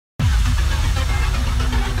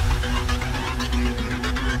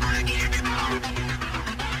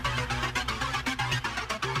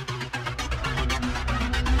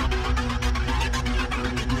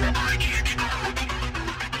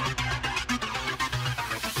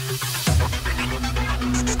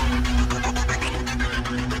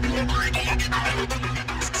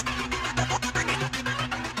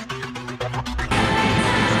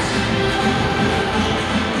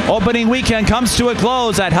Opening weekend comes to a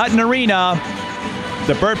close at Hutton Arena,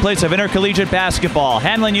 the birthplace of intercollegiate basketball,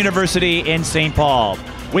 Hamline University in St. Paul.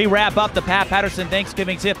 We wrap up the Pat Patterson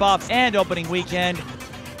Thanksgiving tip-off and opening weekend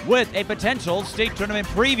with a potential state tournament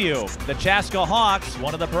preview. The Chaska Hawks,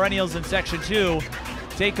 one of the perennials in Section 2,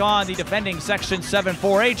 take on the defending Section 7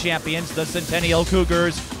 4A champions, the Centennial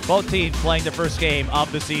Cougars, both teams playing the first game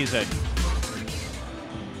of the season.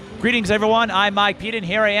 Greetings, everyone. I'm Mike Peden.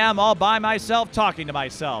 Here I am all by myself talking to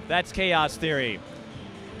myself. That's chaos theory.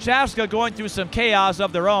 Chaska going through some chaos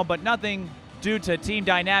of their own, but nothing due to team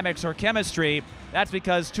dynamics or chemistry. That's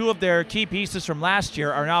because two of their key pieces from last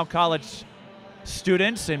year are now college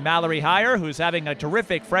students in Mallory Heyer, who's having a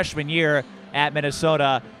terrific freshman year at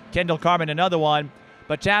Minnesota. Kendall Carmen, another one.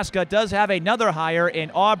 But Chaska does have another hire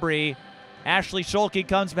in Aubrey. Ashley Schuelke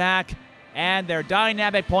comes back, and their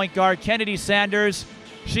dynamic point guard, Kennedy Sanders.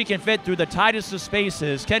 She can fit through the tightest of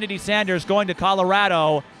spaces. Kennedy Sanders going to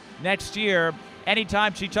Colorado next year.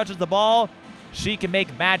 Anytime she touches the ball, she can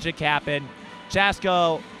make magic happen.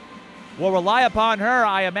 Chaska will rely upon her,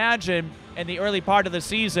 I imagine, in the early part of the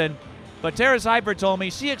season. But Terrace Hyper told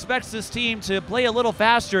me she expects this team to play a little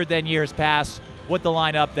faster than years past with the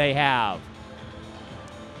lineup they have.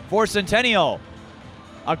 For Centennial,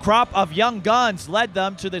 a crop of young guns led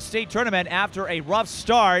them to the state tournament after a rough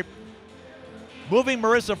start. Moving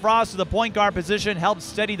Marisa Frost to the point guard position helped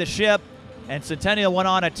steady the ship, and Centennial went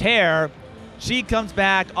on a tear. She comes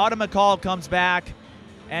back, Autumn McCall comes back,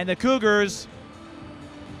 and the Cougars,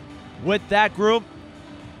 with that group,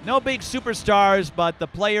 no big superstars, but the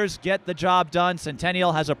players get the job done.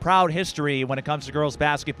 Centennial has a proud history when it comes to girls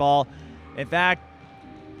basketball. In fact,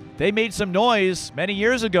 they made some noise many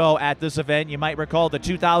years ago at this event. You might recall the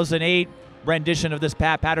 2008 rendition of this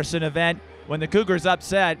Pat Patterson event when the Cougars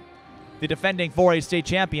upset the defending 4A state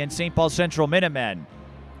champion, St. Paul Central Minutemen.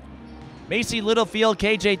 Macy Littlefield,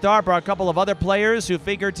 KJ Tharp are a couple of other players who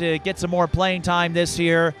figured to get some more playing time this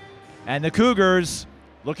year. And the Cougars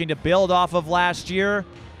looking to build off of last year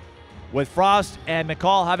with Frost and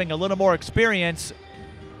McCall having a little more experience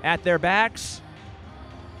at their backs.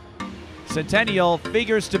 Centennial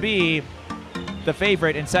figures to be the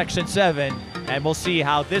favorite in Section 7, and we'll see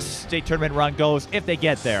how this state tournament run goes if they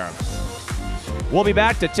get there. We'll be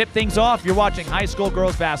back to tip things off. You're watching high school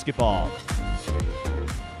girls basketball.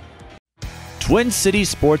 Twin Cities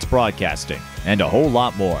Sports Broadcasting and a whole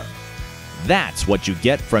lot more. That's what you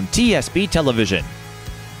get from TSB Television.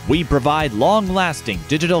 We provide long-lasting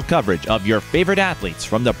digital coverage of your favorite athletes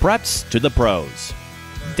from the preps to the pros.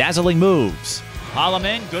 Dazzling moves.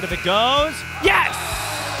 Holloman, good if it goes. Yes!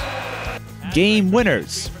 Game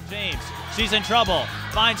winners. James, she's in trouble.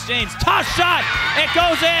 Finds James, toss shot, it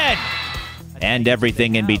goes in! And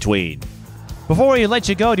everything in between. Before we let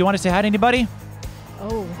you go, do you want to say hi to anybody?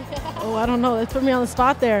 Oh, I don't know. Let's put me on the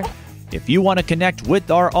spot there. If you want to connect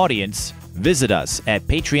with our audience, visit us at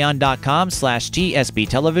patreon.com/TSB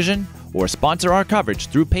Television or sponsor our coverage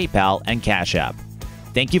through PayPal and Cash App.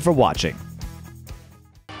 Thank you for watching.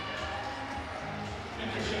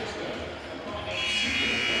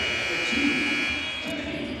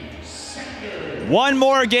 One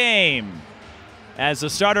more game as the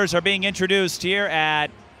starters are being introduced here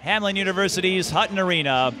at Hamline University's Hutton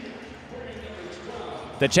Arena.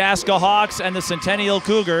 The Chaska Hawks and the Centennial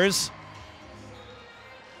Cougars.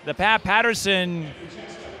 The Pat Patterson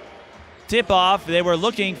tip-off, they were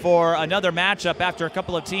looking for another matchup after a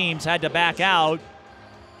couple of teams had to back out.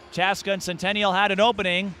 Chaska and Centennial had an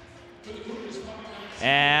opening,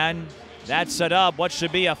 and that set up what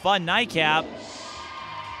should be a fun nightcap.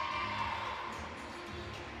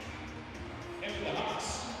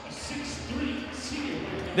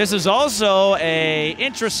 This is also a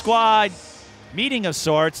intra-squad meeting of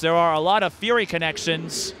sorts. There are a lot of Fury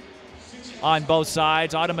connections on both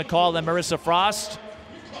sides. Autumn McCall and Marisa Frost,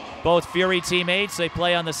 both Fury teammates. They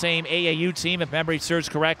play on the same AAU team, if memory serves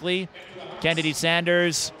correctly. Kennedy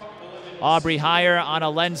Sanders, Aubrey Heyer, Anna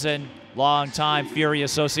Lenzen, longtime Fury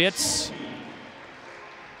associates.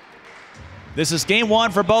 This is game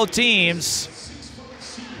one for both teams.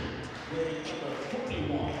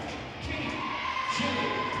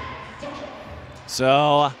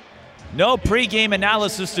 So, no pregame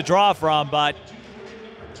analysis to draw from, but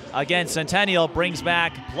again, Centennial brings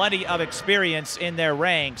back plenty of experience in their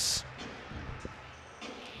ranks.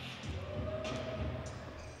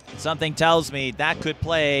 Something tells me that could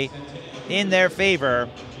play in their favor.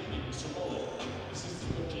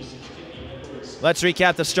 Let's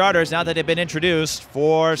recap the starters now that they've been introduced.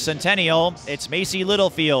 For Centennial, it's Macy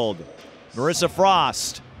Littlefield, Marisa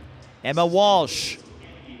Frost, Emma Walsh,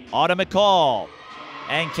 Autumn McCall,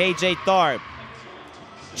 and KJ Tharp.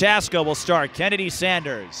 Chaska will start. Kennedy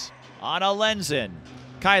Sanders, Anna Lenzen,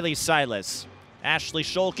 Kylie Silas, Ashley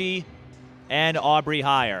Schuelke, and Aubrey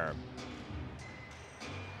Heyer.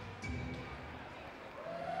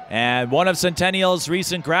 And one of Centennial's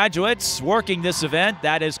recent graduates working this event,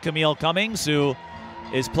 that is Camille Cummings, who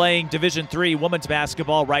is playing Division III women's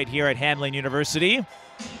basketball right here at Hamline University.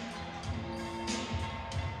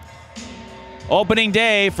 Opening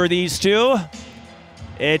day for these two.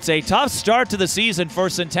 It's a tough start to the season for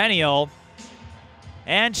Centennial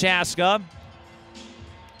and Chaska.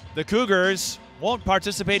 The Cougars won't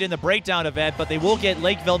participate in the breakdown event, but they will get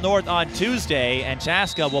Lakeville North on Tuesday, and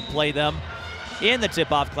Chaska will play them in the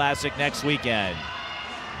Tip-Off Classic next weekend.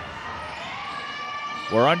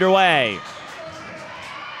 We're underway.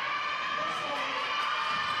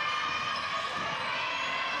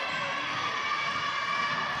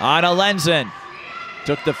 Anna Lenzen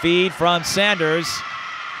took the feed from Sanders.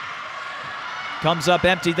 Comes up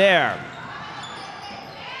empty there.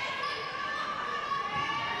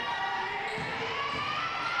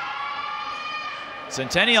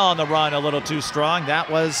 Centennial on the run a little too strong. That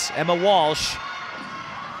was Emma Walsh.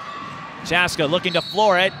 Chaska looking to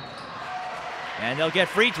floor it. And they'll get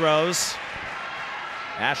free throws.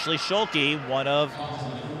 Ashley Schuelke, one of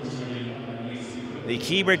the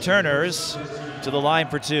key returners, to the line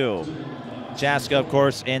for two. Chaska, of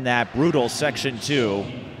course, in that brutal Section 2.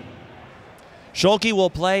 Schuelke will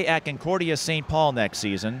play at Concordia-St. Paul next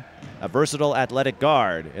season. A versatile athletic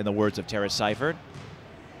guard, in the words of Tara Seifert.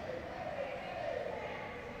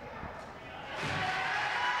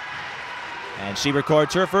 And she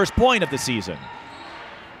records her first point of the season.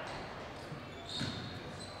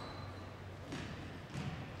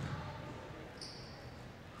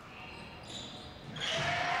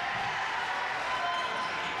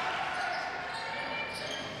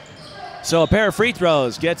 So a pair of free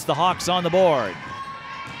throws gets the Hawks on the board.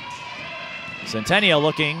 Centennial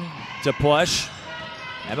looking to push.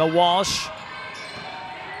 Emma Walsh.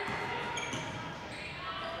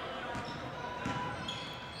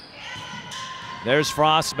 There's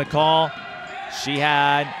Frost. McCall. She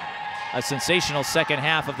had a sensational second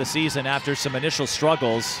half of the season after some initial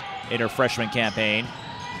struggles in her freshman campaign.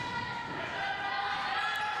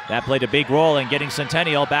 That played a big role in getting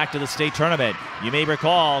Centennial back to the state tournament. You may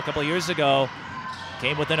recall a couple years ago,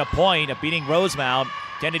 came within a point of beating Rosemount.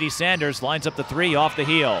 Kennedy Sanders lines up the three off the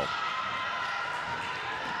heel.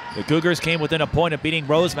 The Cougars came within a point of beating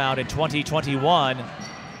Rosemount in 2021.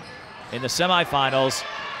 In the semifinals,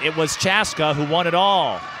 it was Chaska who won it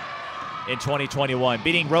all in 2021,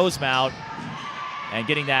 beating Rosemount and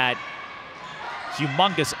getting that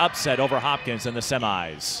humongous upset over Hopkins in the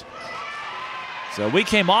semis. So we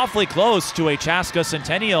came awfully close to a Chaska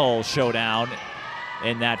Centennial showdown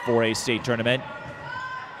in that 4A state tournament.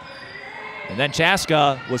 And then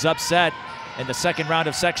Chaska was upset in the second round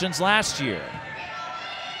of sections last year.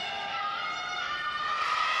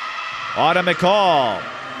 Autumn McCall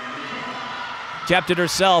kept it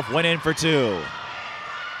herself, went in for two.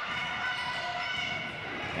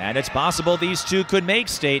 And it's possible these two could make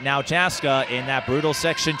state. Now Chaska in that brutal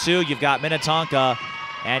Section 2. You've got Minnetonka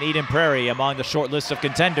and Eden Prairie among the short list of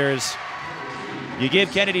contenders. You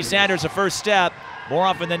give Kennedy Sanders a first step, more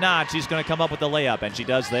often than not, she's going to come up with the layup, and she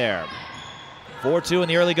does there. 4-2 in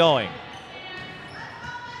the early going.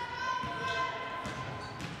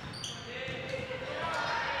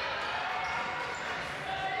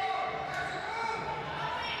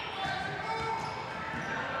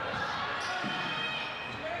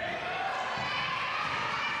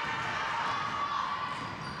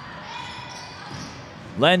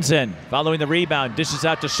 Lenzen following the rebound, dishes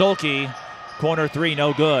out to Schuelke. Corner three,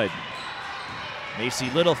 no good.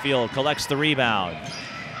 Macy Littlefield collects the rebound.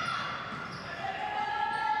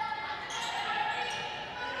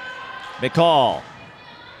 McCall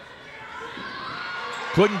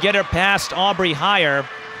couldn't get her past Aubrey Heyer.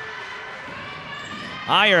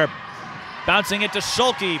 Heyer bouncing it to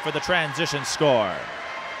Schuelke for the transition score.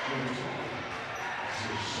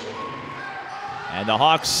 And the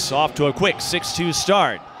Hawks off to a quick 6-2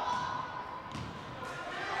 start.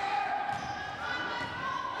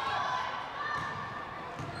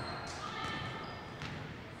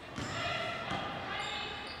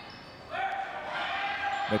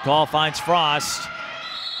 McCall finds Frost,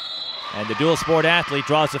 and the dual sport athlete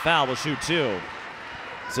draws the foul, will shoot two.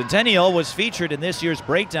 Centennial was featured in this year's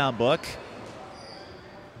breakdown book.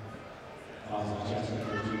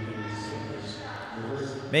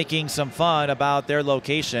 Making some fun about their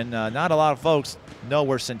location. Not a lot of folks know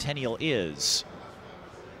where Centennial is.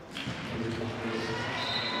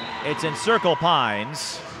 It's in Circle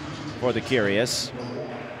Pines for the curious.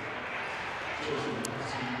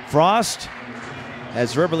 Frost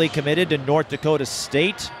has verbally committed to North Dakota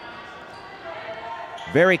State.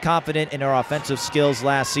 Very confident in her offensive skills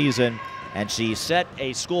last season, and she set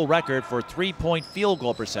a school record for three-point field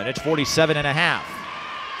goal percentage, 47.5.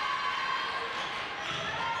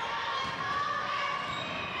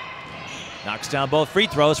 Knocks down both free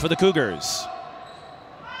throws for the Cougars.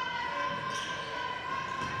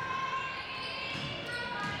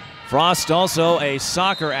 Frost, also a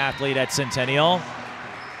soccer athlete at Centennial,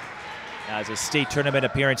 has a state tournament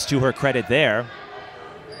appearance to her credit there.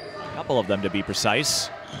 A couple of them, to be precise,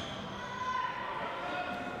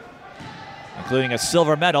 including a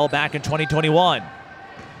silver medal back in 2021.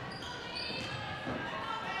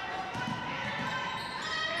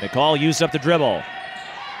 McCall used up the dribble.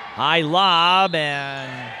 High lob,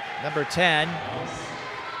 and number 10,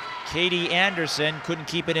 Katie Anderson, couldn't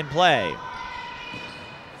keep it in play.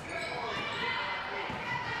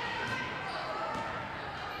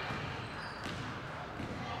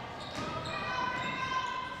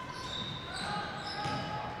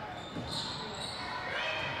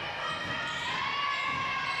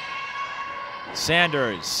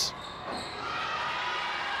 Sanders.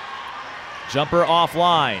 Jumper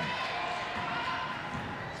offline.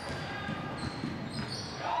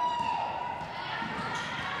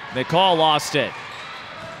 McCall lost it.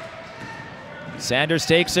 Sanders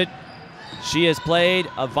takes it. She has played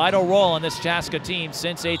a vital role in this Chaska team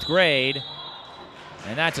since 8th grade.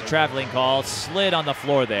 And that's a traveling call. Slid on the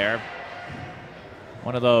floor there.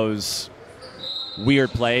 One of those weird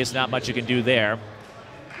plays. Not much you can do there.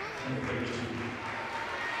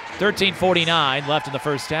 13:49 left in the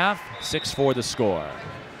first half. 6-4 the score.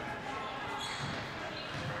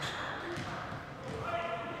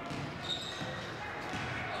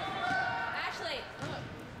 Ashley.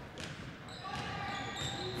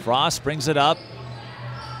 Frost brings it up.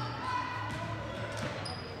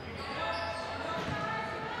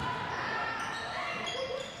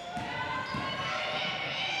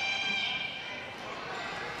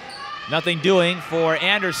 Nothing doing for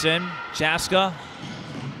Anderson. Chaska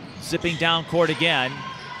zipping down court again.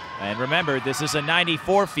 And remember, this is a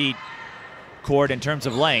 94 feet court in terms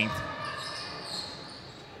of length.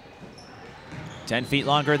 10 feet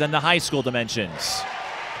longer than the high school dimensions.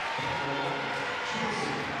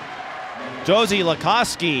 Josie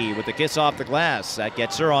Lakoski with the kiss off the glass. That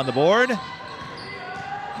gets her on the board.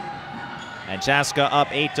 And Chaska up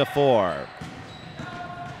 8-4.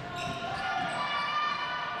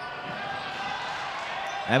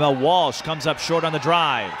 Emma Walsh comes up short on the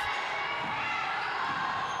drive.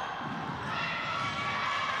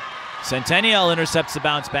 Centennial intercepts the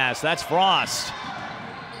bounce pass. That's Frost.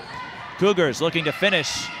 Cougars looking to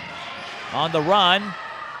finish on the run.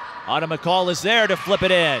 Autumn McCall is there to flip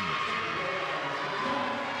it in.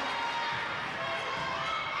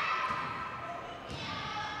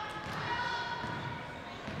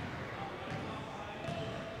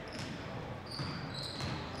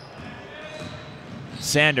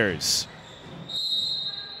 Sanders.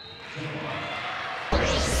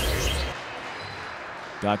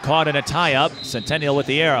 Got caught in a tie-up. Centennial with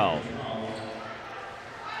the arrow.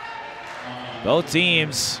 Both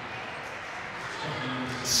teams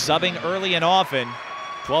subbing early and often.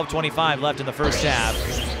 12:25 left in the first half.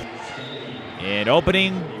 In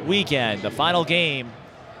opening weekend, the final game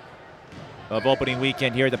of opening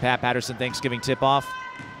weekend here at the Pat Patterson Thanksgiving tip-off.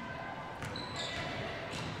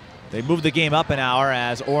 They moved the game up an hour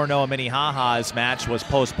as Orono and Minnehaha's match was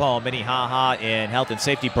postponed. Minnehaha in health and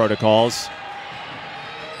safety protocols.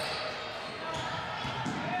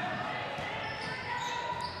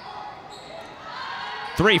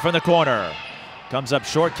 Three from the corner. Comes up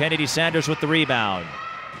short. Kennedy Sanders with the rebound.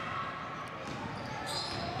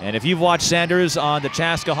 And if you've watched Sanders on the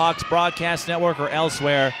Chaska Hawks broadcast network or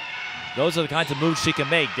elsewhere, those are the kinds of moves she can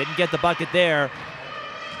make. Didn't get the bucket there,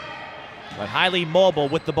 but highly mobile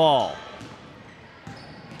with the ball.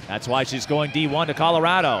 That's why she's going D1 to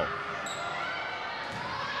Colorado.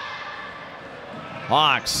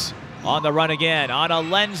 Hawks on the run again. Anna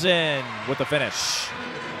Lenzen with the finish.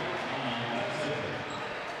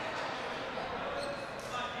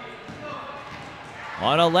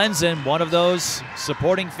 Anna Lenzen, one of those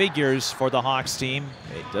supporting figures for the Hawks team.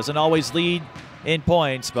 It doesn't always lead in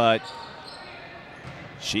points, but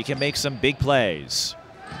she can make some big plays.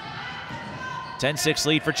 10-6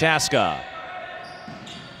 lead for Chaska.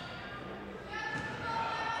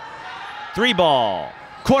 Three ball,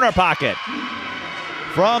 corner pocket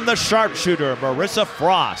from the sharpshooter, Marisa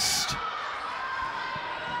Frost.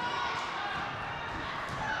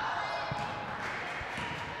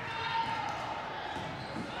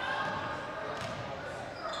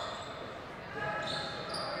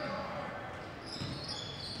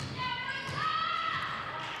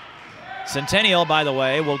 Centennial, by the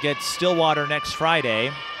way, will get Stillwater next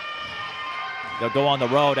Friday. They'll go on the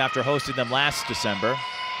road after hosting them last December.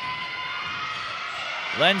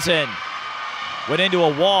 Lenzen went into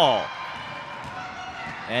a wall.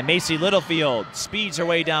 And Macy Littlefield speeds her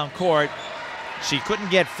way down court. She couldn't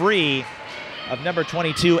get free of number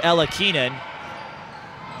 22, Ella Keenan.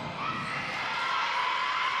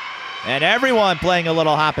 And everyone playing a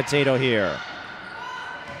little hot potato here.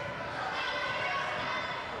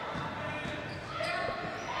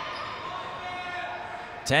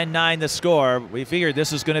 (10-9) the score. We figured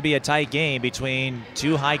this was going to be a tight game between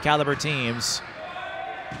two high-caliber teams.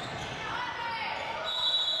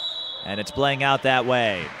 And it's playing out that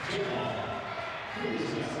way.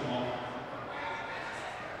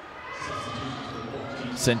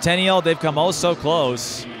 Centennial, they've come oh so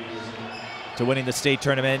close to winning the state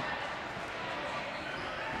tournament.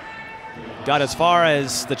 Got as far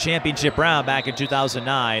as the championship round back in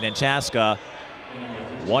 2009, and Chaska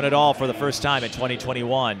won it all for the first time in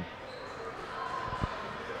 2021.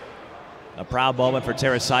 A proud moment for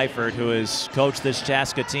Tara Seifert, who has coached this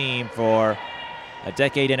Chaska team for a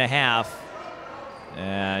decade and a half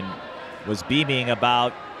and was beaming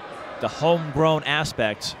about the homegrown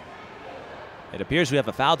aspect. It appears we have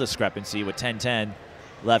a foul discrepancy with 10-10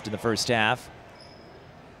 left in the first half.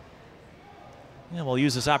 And we'll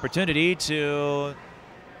use this opportunity to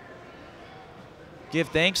give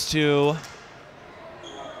thanks to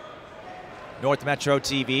North Metro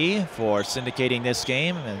TV for syndicating this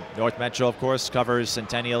game. And North Metro, of course, covers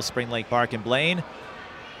Centennial, Spring Lake Park, and Blaine.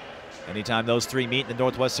 Anytime those three meet in the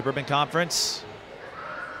Northwest Suburban Conference,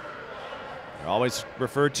 they're always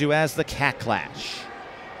referred to as the Cat Clash.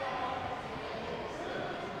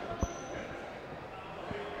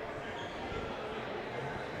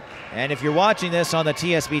 And if you're watching this on the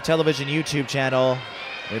TSB Television YouTube channel,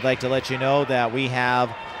 we'd like to let you know that we have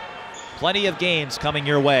plenty of games coming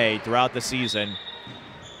your way throughout the season.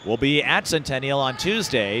 We'll be at Centennial on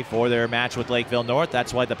Tuesday for their match with Lakeville North.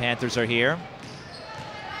 That's why the Panthers are here.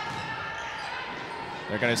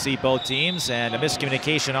 They're going to see both teams, and a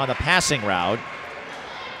miscommunication on the passing route.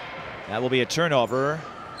 That will be a turnover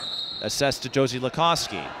assessed to Josie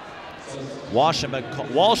Lukowski. Walsh and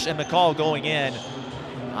McCall going in.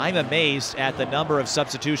 I'm amazed at the number of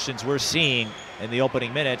substitutions we're seeing in the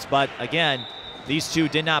opening minutes, but again, these two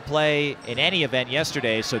did not play in any event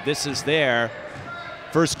yesterday, so this is their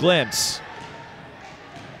first glimpse.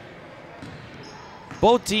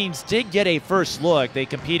 Both teams did get a first look. They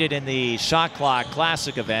competed in the Shot Clock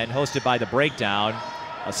Classic event hosted by The Breakdown,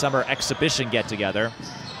 a summer exhibition get-together.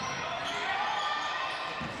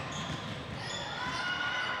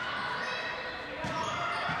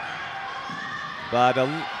 But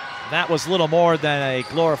that was little more than a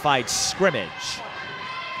glorified scrimmage.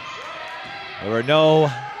 There were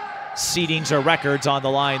no seedings or records on the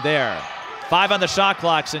line there. 5 on the shot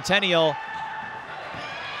clock. Centennial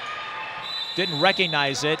didn't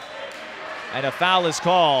recognize it, and a foul is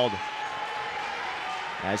called.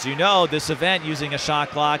 As you know, this event using a shot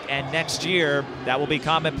clock, and next year that will be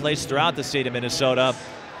commonplace throughout the state of Minnesota,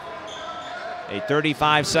 a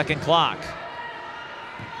 35-second clock.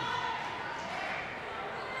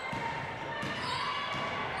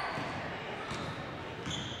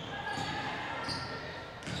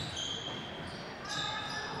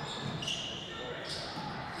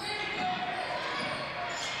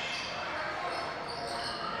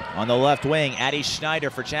 On the left wing, Addie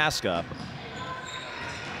Schneider for Chaska.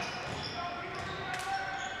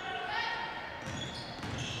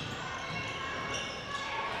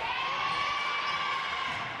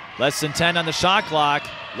 Less than 10 on the shot clock.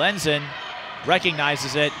 Lenzen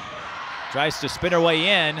recognizes it, tries to spin her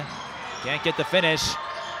way in, can't get the finish.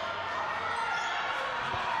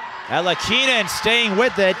 Ella Keenan staying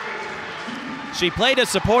with it. She played a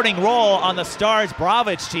supporting role on the Stars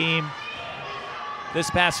Bravich team this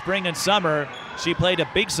past spring and summer. She played a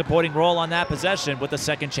big supporting role on that possession with a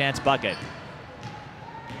second chance bucket.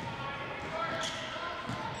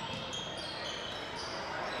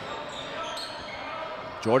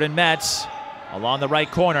 Jordan Metz along the right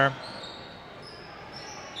corner.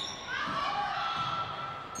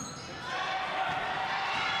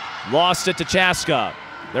 Lost it to Chaska.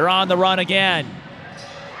 They're on the run again.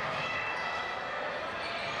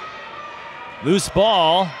 Loose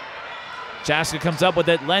ball. Chaska comes up with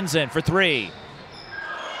it. Lenzen for 3.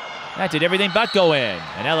 That did everything but go in.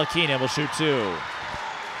 And Ella Keenan will shoot 2.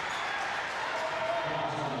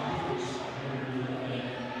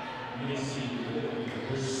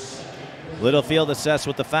 Littlefield assessed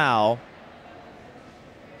with the foul.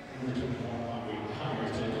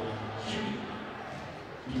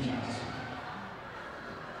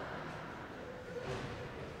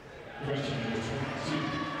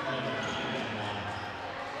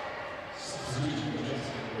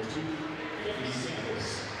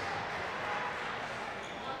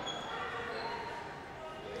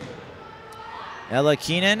 Ella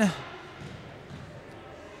Keenan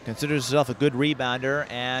considers herself a good rebounder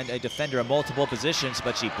and a defender in multiple positions,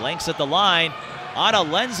 but she blanks at the line. Anna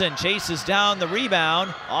Lenzen chases down the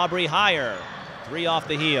rebound. Aubrey Heyer, 3 off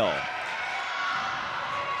the heel.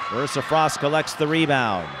 Marisa Frost collects the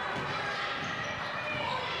rebound.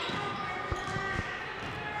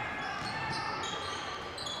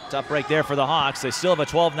 Tough break there for the Hawks. They still have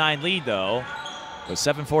a 12-9 lead, though, with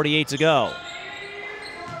 7:48 to go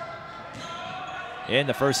in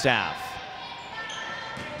the first half.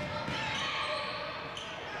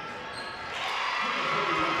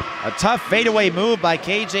 A tough fadeaway move by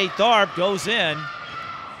KJ Tharp goes in.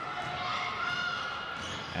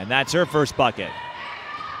 And that's her first bucket.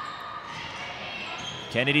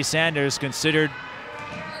 Kennedy Sanders, considered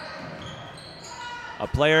a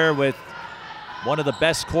player with one of the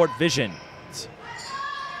best court vision.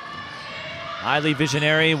 Highly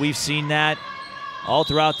visionary. We've seen that all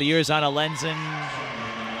throughout the years. Anna Lenzen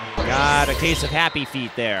got a case of happy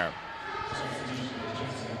feet there.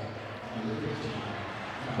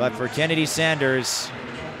 But for Kennedy Sanders,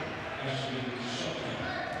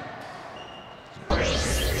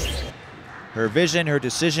 her vision, her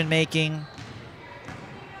decision making,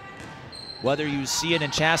 whether you see it in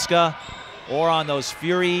Chaska or on those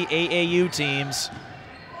Fury AAU teams,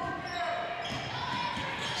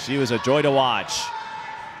 she was a joy to watch.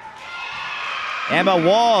 Emma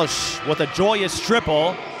Walsh with a joyous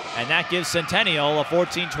triple, and that gives Centennial a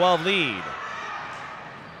 14-12 lead.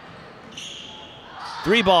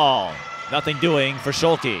 3 ball, nothing doing for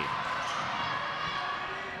Schuelke.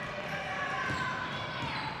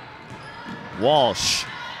 Walsh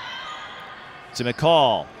to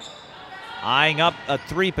McCall. Eyeing up a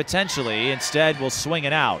 3 potentially, instead will swing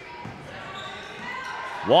it out.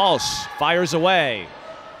 Walsh fires away.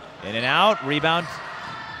 In and out, rebound.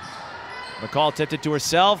 McCall tipped it to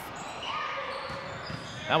herself.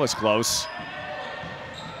 That was close.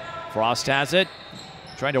 Frost has it,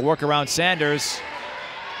 trying to work around Sanders.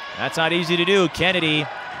 That's not easy to do. Kennedy,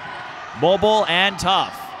 mobile and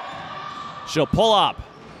tough. She'll pull up.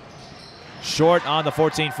 Short on the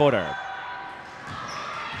 14-footer.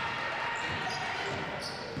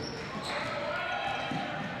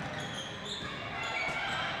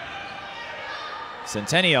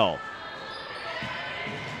 Centennial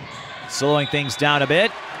slowing things down a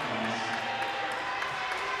bit.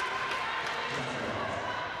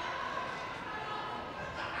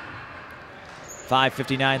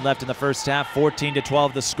 .5:59 left in the first half,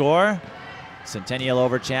 14-12 the score. Centennial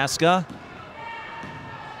over Chaska.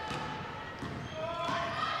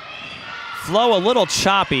 Flow a little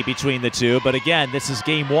choppy between the two, but again, this is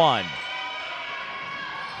game 1.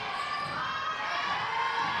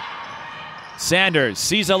 Sanders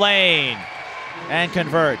sees a lane and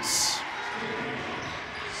converts.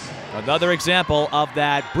 Another example of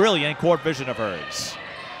that brilliant court vision of hers.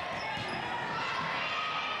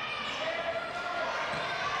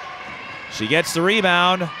 She gets the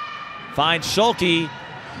rebound, finds Schuelke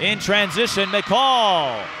in transition.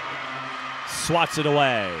 McCall swats it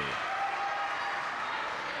away.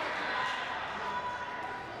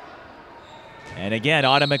 And again,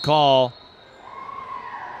 Autumn McCall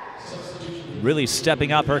really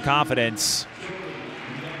stepping up her confidence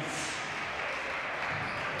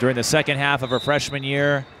during the second half of her freshman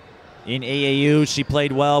year in AAU. She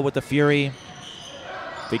played well with the Fury.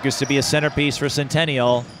 Figures to be a centerpiece for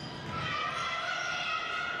Centennial.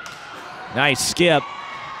 Nice skip,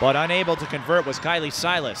 but unable to convert was Kylie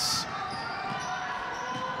Silas.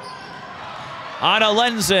 Anna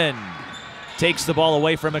Lenzen takes the ball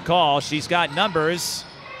away from McCall. She's got numbers.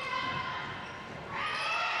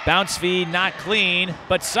 Bounce feed not clean,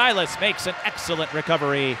 but Silas makes an excellent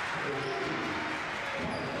recovery.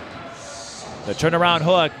 The turnaround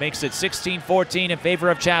hook makes it 16-14 in favor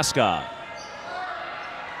of Chaska.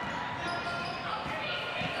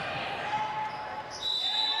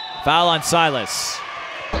 Foul on Silas.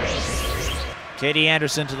 Katie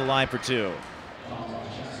Anderson to the line for 2.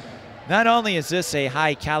 Not only is this a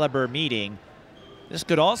high caliber meeting, this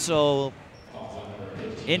could also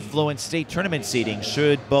influence state tournament seeding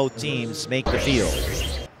should both teams make the field.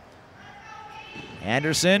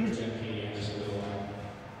 Anderson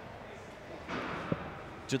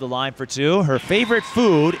to the line for 2. Her favorite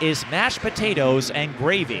food is mashed potatoes and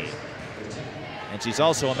gravy. And she's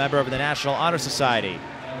also a member of the National Honor Society.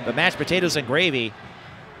 But mashed potatoes and gravy,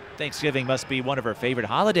 Thanksgiving must be one of her favorite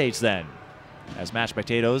holidays then, as mashed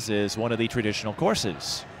potatoes is one of the traditional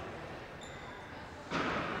courses.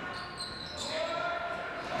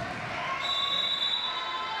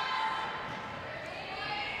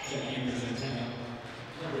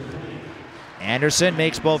 Anderson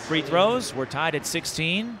makes both free throws. We're tied at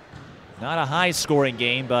 16. Not a high-scoring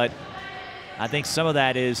game, but I think some of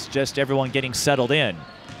that is just everyone getting settled in.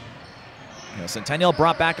 You know, Centennial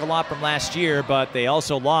brought back a lot from last year, but they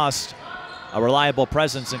also lost a reliable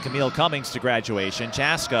presence in Camille Cummings to graduation.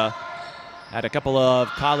 Chaska had a couple of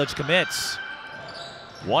college commits.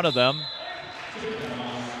 One of them,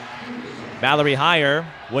 Mallory Heyer,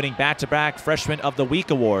 winning back-to-back Freshman of the Week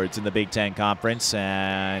awards in the Big Ten Conference.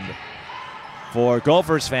 And for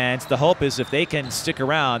Gophers fans, the hope is if they can stick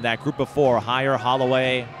around that group of four, Heyer,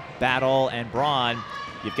 Holloway, Battle, and Braun,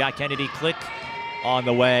 you've got Kennedy Click on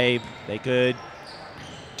the way. They could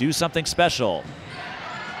do something special.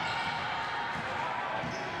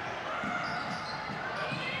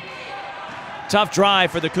 Tough drive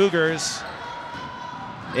for the Cougars.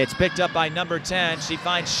 It's picked up by number 10. She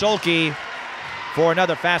finds Schuelke for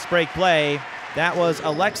another fast break play. That was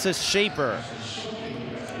Alexis Schaefer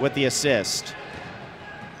with the assist.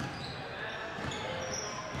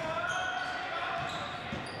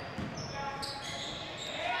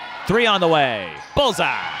 Three on the way.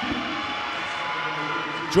 Bullseye.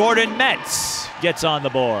 Jordan Metz gets on the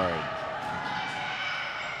board.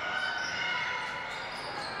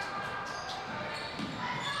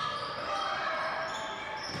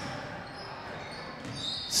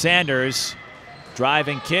 Sanders, drive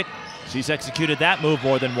and kick. She's executed that move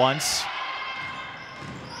more than once.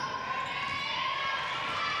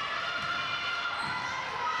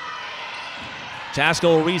 Chaska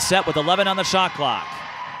will reset with 11 on the shot clock.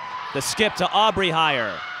 The skip to Aubrey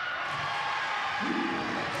Heyer.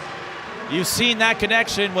 You've seen that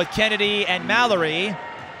connection with Kennedy and Mallory.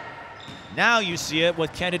 Now you see it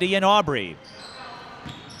with Kennedy and Aubrey.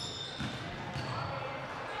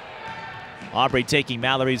 Aubrey taking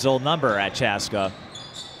Mallory's old number at Chaska.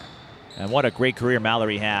 And what a great career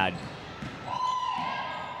Mallory had.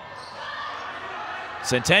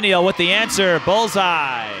 Centennial with the answer,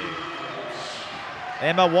 bullseye.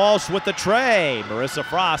 Emma Walsh with the tray. Marisa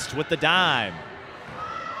Frost with the dime.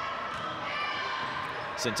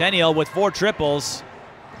 Centennial with 4 triples,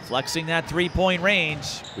 flexing that three-point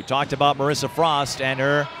range. We talked about Marisa Frost and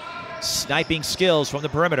her sniping skills from the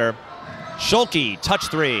perimeter. Schuelke, touch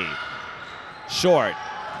three. Short.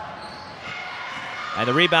 And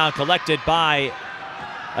the rebound collected by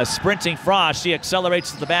a sprinting Frost. She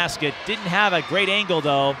accelerates to the basket. Didn't have a great angle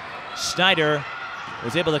though. Schneider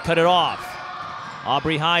was able to cut it off.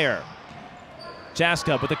 Aubrey Heyer.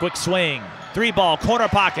 Chaska with a quick swing. 3-ball, corner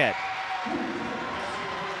pocket.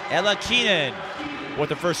 Ella Keenan with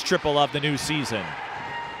the first triple of the new season.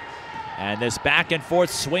 And this back and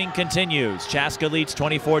forth swing continues. Chaska leads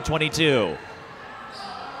 24-22.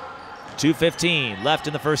 2:15 left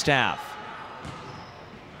in the first half.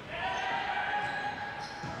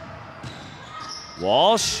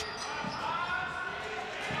 Walsh.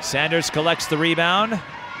 Sanders collects the rebound.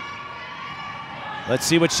 Let's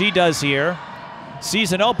see what she does here.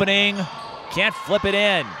 Season opening, can't flip it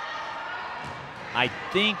in. I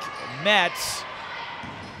think Metz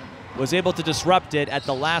was able to disrupt it at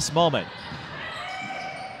the last moment.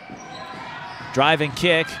 Drive and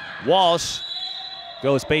kick. Walsh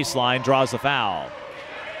goes baseline, draws the foul.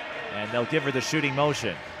 And they'll give her the shooting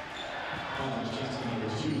motion.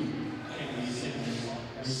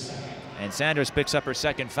 And Sanders picks up her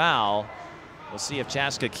second foul. We'll see if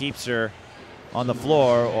Chaska keeps her on the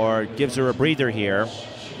floor or gives her a breather here.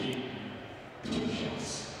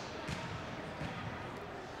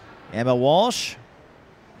 Emma Walsh.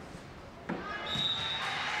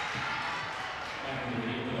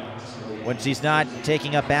 When she's not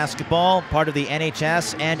taking up basketball, part of the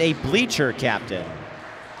NHS and a bleacher captain.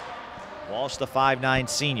 Walsh, the 5'9"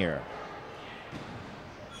 senior.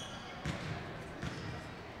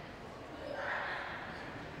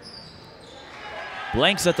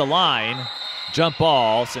 Blanks at the line. Jump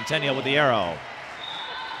ball, Centennial with the arrow.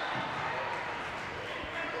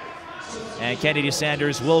 And Kennedy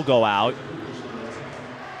Sanders will go out.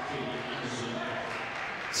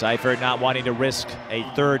 Seifert not wanting to risk a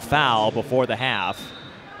third foul before the half.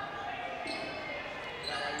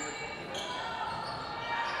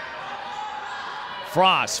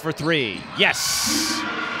 Frost for three. Yes!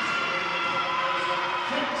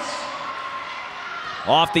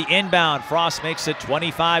 Off the inbound, Frost makes it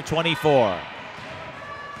 25-24.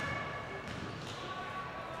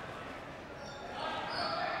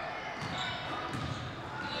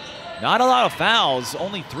 Not a lot of fouls,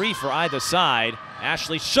 only 3 for either side.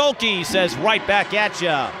 Ashley Schuelke says right back at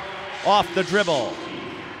ya, off the dribble.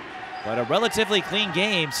 But a relatively clean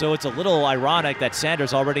game, so it's a little ironic that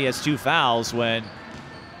Sanders already has 2 fouls when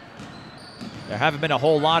there haven't been a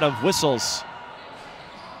whole lot of whistles.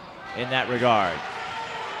 in that regard.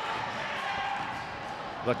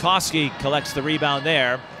 Lukowski collects the rebound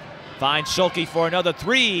there. Finds Schuelke for another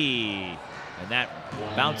three. And that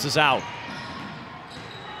bounces out.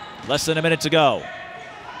 Less than a minute to go.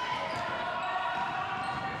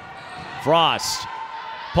 Frost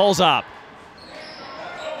pulls up.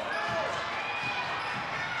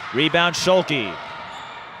 Rebound Schuelke.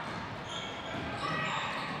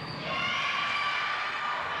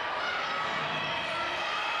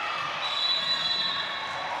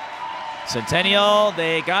 Centennial,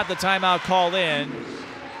 they got the timeout call in,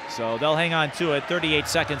 so they'll hang on to it. 38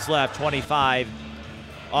 seconds left, 25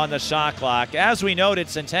 on the shot clock. As we noted,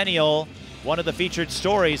 Centennial, one of the featured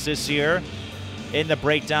stories this year in the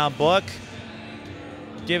breakdown book,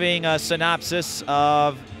 giving a synopsis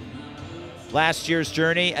of last year's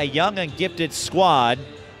journey, a young and gifted squad.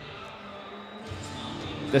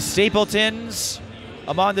 The Stapletons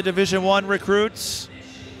among the Division I recruits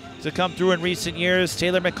to come through in recent years.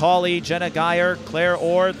 Taylor McCauley, Jenna Geyer, Claire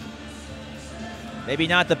Orth. Maybe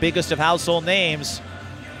not the biggest of household names,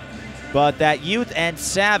 but that youth and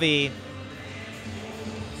savvy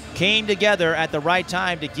came together at the right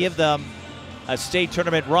time to give them a state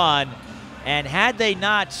tournament run. And had they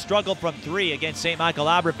not struggled from three against St. Michael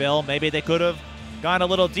Albertville, maybe they could have gone a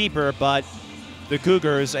little deeper, but the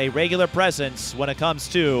Cougars, a regular presence when it comes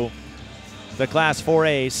to the Class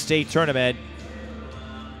 4A state tournament.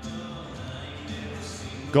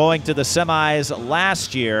 Going to the semis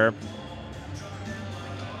last year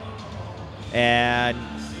and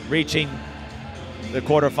reaching the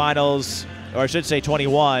quarterfinals, or I should say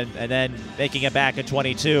 21, and then making it back in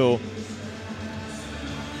 22.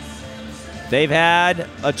 They've had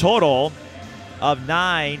a total of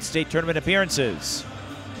 9 state tournament appearances.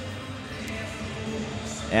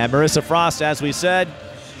 And Marisa Frost, as we said,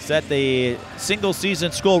 set the single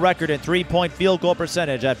season school record in three-point field goal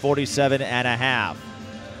percentage at 47.5.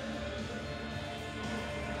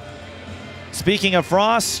 Speaking of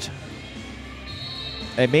Frost,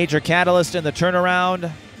 a major catalyst in the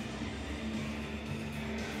turnaround.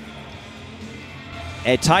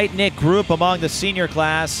 A tight-knit group among the senior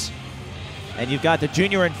class. And you've got the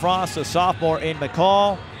junior in Frost, the sophomore in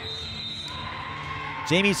McCall.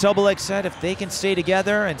 Jamie Sobolik said if they can stay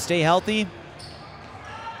together and stay healthy,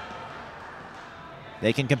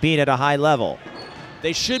 they can compete at a high level.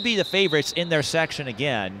 They should be the favorites in their section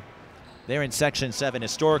again. They're in Section 7,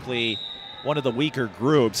 historically one of the weaker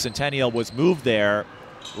groups. Centennial was moved there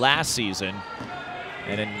last season.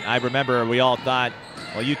 And then I remember we all thought,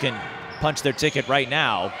 well, you can punch their ticket right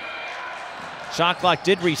now. Shot clock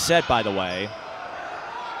did reset, by the way.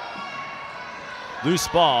 Loose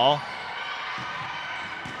ball.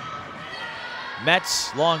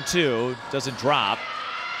 Metz, long two, doesn't drop.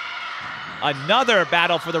 Another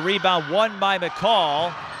battle for the rebound, won by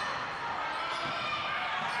McCall.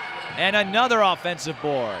 And another offensive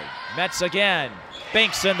board. Metz again,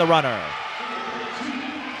 banks in the runner.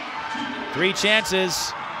 3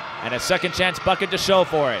 chances, and a second chance bucket to show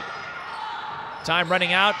for it. Time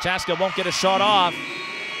running out, Chaska won't get a shot off.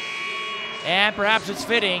 And perhaps it's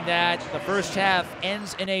fitting that the first half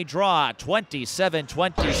ends in a draw,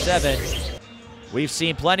 27-27. We've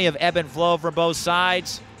seen plenty of ebb and flow from both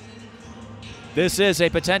sides. This is a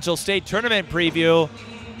potential state tournament preview.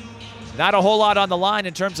 Not a whole lot on the line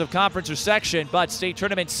in terms of conference or section, but state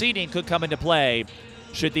tournament seeding could come into play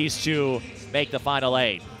should these two make the Final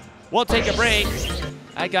 8. We'll take a break.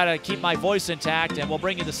 I gotta keep my voice intact, and we'll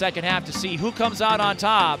bring you the second half to see who comes out on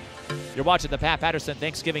top. You're watching the Pat Patterson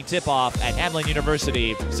Thanksgiving tip-off at Hamline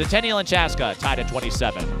University. Centennial and Chaska tied at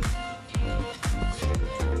 27.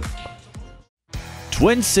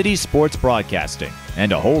 Twin Cities Sports Broadcasting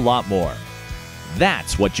and a whole lot more.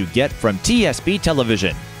 That's what you get from TSB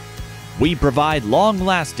Television. We provide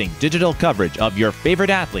long-lasting digital coverage of your favorite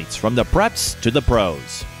athletes from the preps to the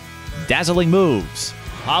pros. Dazzling moves.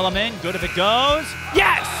 Holloman, good if it goes.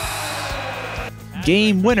 Yes!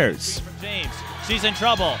 Game winners. From James. She's in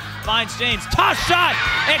trouble. Finds James. Toss shot!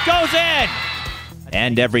 It goes in!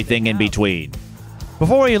 And everything in between.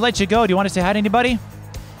 Before we let you go, do you want to say hi to anybody?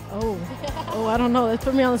 Oh, I don't know. That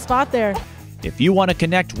put me on the spot there. If you want to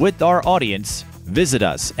connect with our audience, visit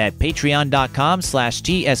us at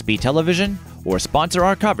patreon.com/TSB Television or sponsor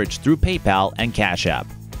our coverage through PayPal and Cash App.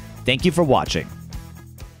 Thank you for watching.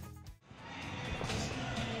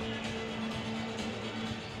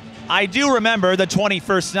 I do remember the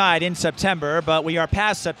 21st night in September, but we are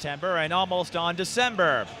past September and almost on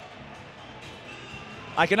December.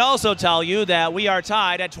 I can also tell you that we are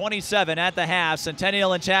tied at 27 at the half.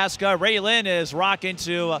 Centennial and Chaska. Ray Lynn is rocking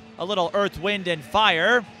to a little Earth, Wind, and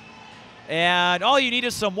Fire. And all you need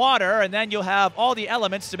is some water, and then you'll have all the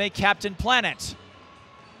elements to make Captain Planet.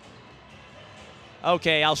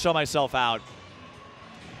 Okay, I'll show myself out.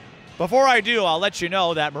 Before I do, I'll let you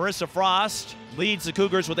know that Marisa Frost leads the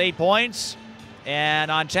Cougars with 8 points. And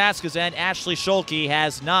on Chaska's end, Ashley Schuelke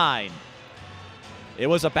has 9. It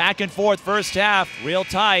was a back and forth first half, real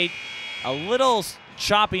tight. A little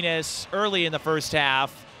choppiness early in the first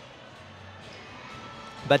half,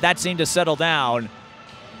 but that seemed to settle down.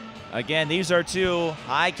 Again, these are two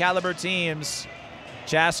high caliber teams.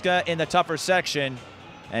 Chaska in the tougher section,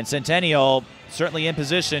 and Centennial certainly in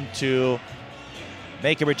position to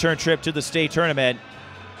make a return trip to the state tournament.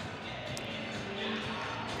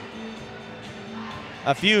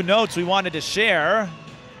 A few notes we wanted to share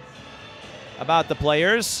about the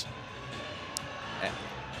players.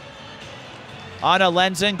 Anna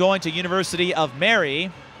Lenzen going to University of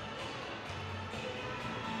Mary.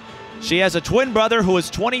 She has a twin brother who is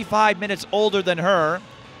 25 minutes older than her,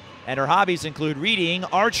 and her hobbies include reading,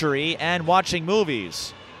 archery, and watching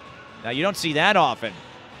movies. Now, you don't see that often.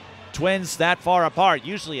 Twins that far apart.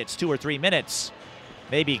 Usually it's 2 or 3 minutes,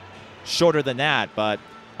 maybe shorter than that. But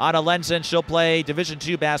Anna Lenzen, she'll play Division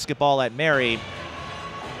II basketball at Mary.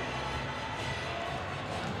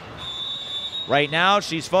 Right now,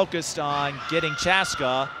 she's focused on getting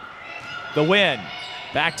Chaska the win.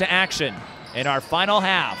 Back to action in our final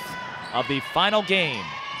half of the final game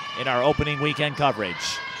in our opening weekend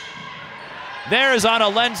coverage. There's Anna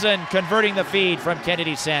Lenzen converting the feed from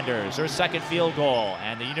Kennedy Sanders, her second field goal,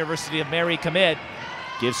 and the University of Mary commit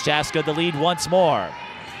gives Chaska the lead once more.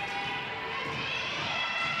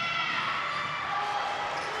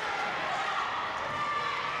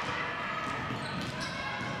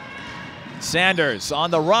 Sanders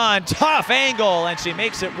on the run, tough angle, and she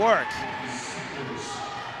makes it work.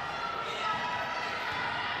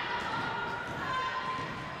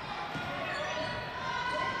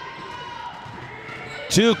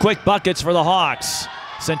 Two quick buckets for the Hawks.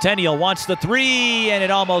 Centennial wants the three, and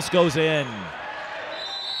it almost goes in.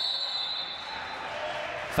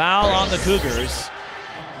 Foul on the Cougars.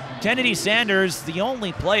 Kennedy Sanders, the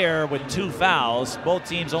only player with 2 fouls. Both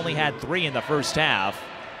teams only had 3 in the first half.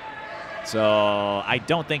 So I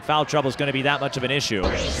don't think foul trouble is going to be that much of an issue.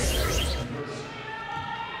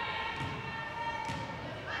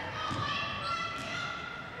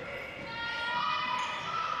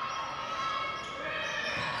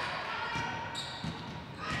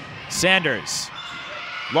 Sanders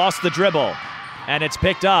lost the dribble, and it's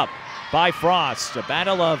picked up by Frost. A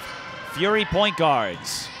battle of Fury point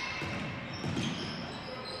guards.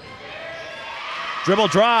 Dribble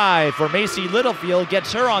drive for Macy Littlefield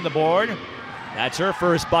gets her on the board. That's her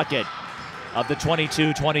first bucket of the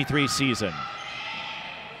 22-23 season.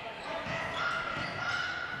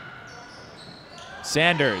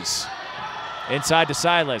 Sanders inside to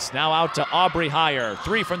Silas, now out to Aubrey Heyer.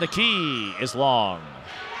 3 from the key is long.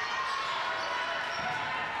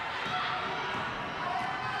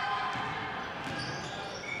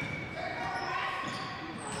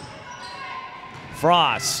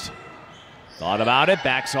 Frost thought about it,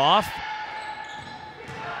 backs off.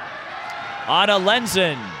 Anna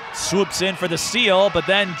Lenzen swoops in for the steal, but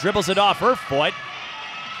then dribbles it off her foot.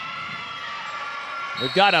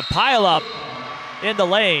 We've got a pile up in the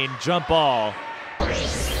lane, jump ball.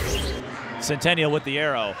 Centennial with the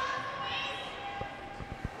arrow.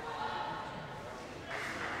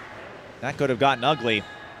 That could have gotten ugly.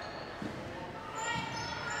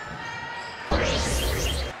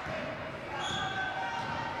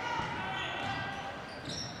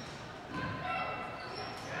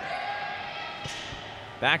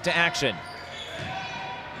 Back to action.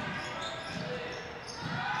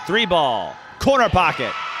 3 ball, corner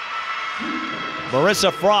pocket.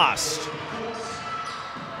 Marisa Frost.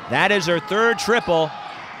 That is her 3rd triple.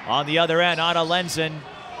 On the other end, Anna Lenzen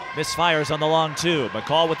misfires on the long 2.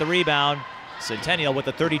 McCall with the rebound. Centennial with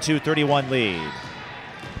the 32-31 lead.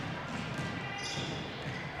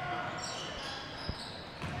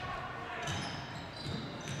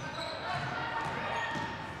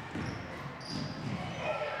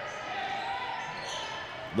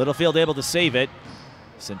 Littlefield able to save it.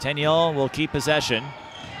 Centennial will keep possession.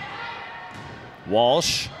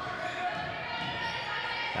 Walsh.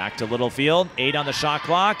 Back to Littlefield. 8 on the shot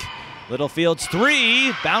clock. Littlefield's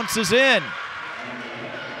 3 bounces in.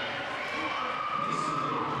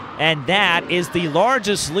 And that is the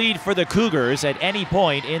largest lead for the Cougars at any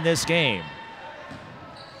point in this game.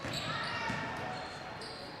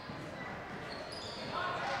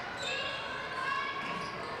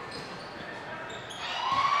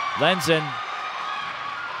 Lenzen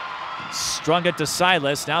Strung it to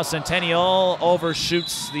Silas. Now Centennial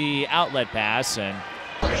overshoots the outlet pass, and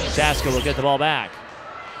Chaska will get the ball back.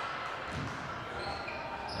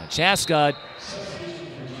 Now Chaska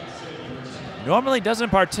normally doesn't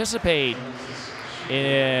participate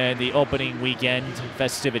in the opening weekend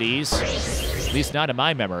festivities, at least not in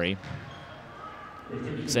my memory.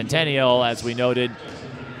 Centennial, as we noted,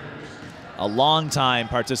 a longtime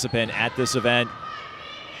participant at this event.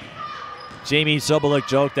 Jamie Sobolik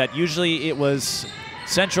joked that usually it was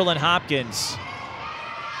Central and Hopkins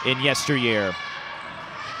in yesteryear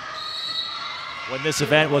when this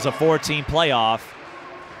event was a 4-team playoff.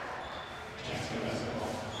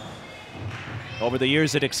 Over the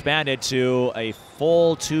years, it expanded to a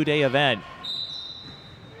full 2-day event.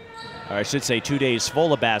 Or I should say 2 days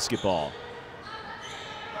full of basketball.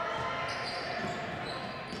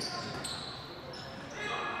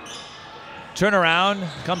 Turnaround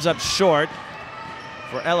comes up short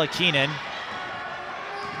for Ella Keenan.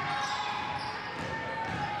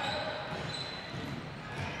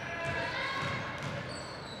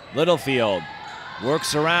 Littlefield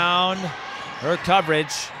works around her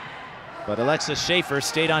coverage, but Alexis Schaefer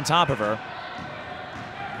stayed on top of her.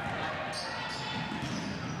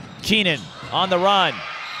 Keenan on the run.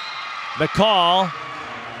 McCall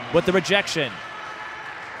with the rejection.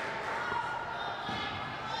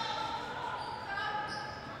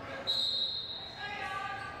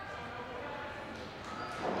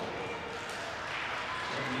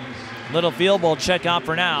 Littlefield will check out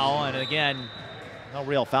for now, and again, no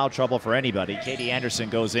real foul trouble for anybody. Katie Anderson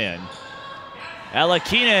goes in. Ella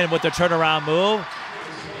Keenan with the turnaround move.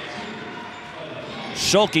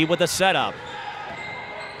 Schuelke with the setup.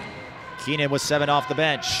 Keenan with 7 off the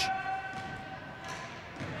bench.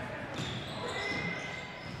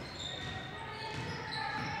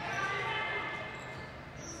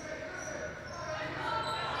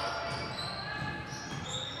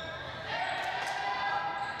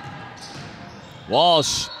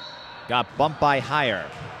 Walsh got bumped by Heyer.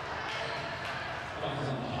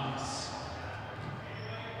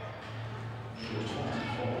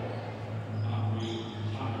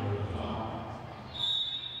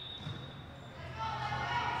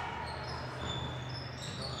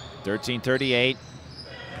 .13:38.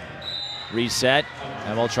 Reset,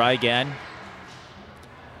 and we'll try again.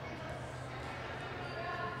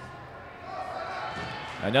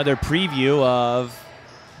 Another preview of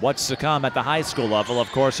what's to come at the high school level.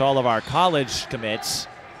 Of course, all of our college commits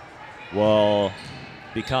will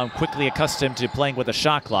become quickly accustomed to playing with a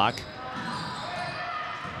shot clock.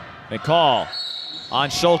 McCall on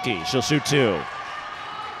Schuelke. She'll shoot 2.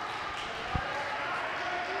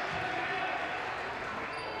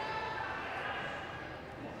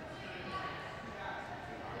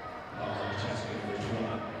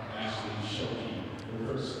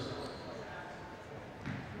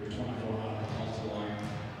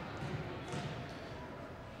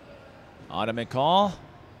 Autumn McCall,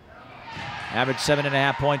 average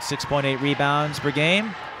 7.5 points, 6.8 rebounds per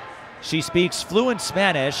game. She speaks fluent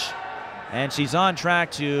Spanish, and she's on track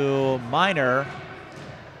to minor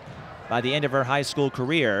by the end of her high school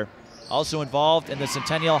career. Also involved in the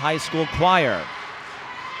Centennial High School Choir.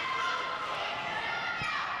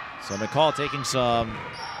 So McCall taking some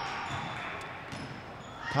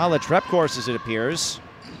college rep courses, it appears.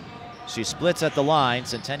 She splits at the line.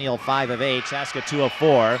 Centennial 5 of 8, Chaska 2 of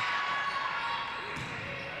 4.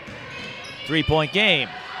 3-point game.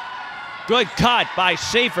 Good cut by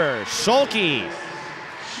Schaefer. Schuelke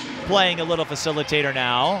playing a little facilitator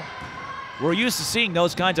now. We're used to seeing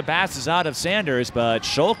those kinds of passes out of Sanders, but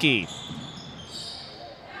Schuelke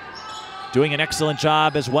doing an excellent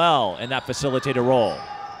job as well in that facilitator role.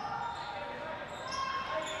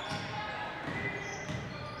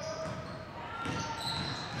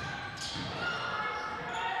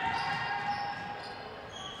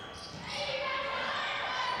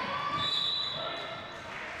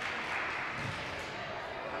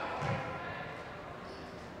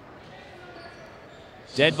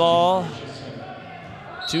 Dead ball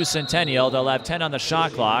to Centennial. They'll have 10 on the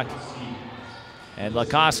shot clock. And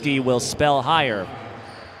Lakoski will spell Heyer.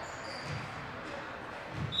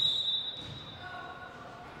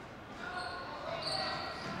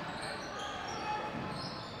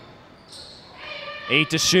 Eight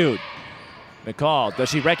to shoot. McCall, does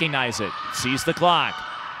she recognize it? Sees the clock.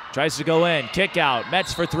 Tries to go in. Kick out.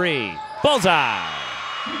 Metz for 3. Bullseye!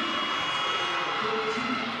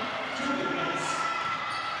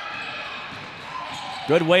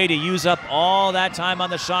 Good way to use up all that time on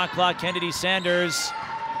the shot clock. Kennedy Sanders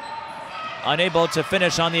unable to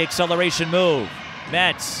finish on the acceleration move.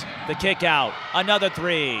 Metz, the kick out. Another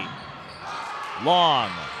 3.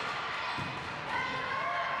 Long.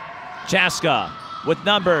 Chaska with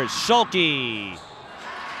numbers. Schuelke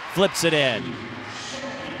flips it in.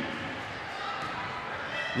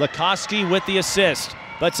 Lukoski with the assist,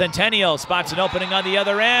 but Centennial spots an opening on the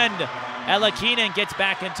other end. Ella Keenan gets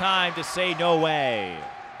back in time to say no way.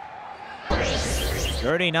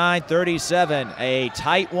 39-37, a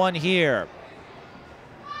tight one here.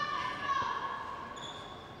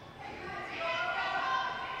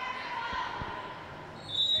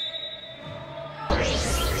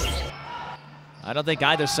 I don't think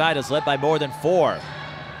either side is led by more than 4.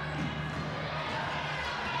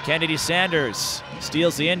 Kennedy Sanders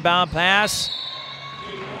steals the inbound pass,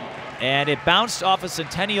 and it bounced off a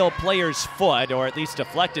Centennial player's foot, or at least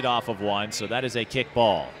deflected off of one, so that is a kick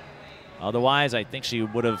ball. Otherwise, I think she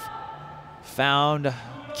would have found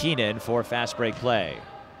Keenan for fast break play.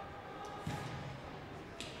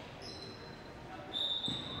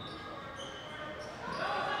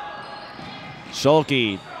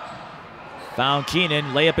 Schuelke found Keenan,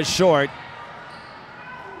 layup is short.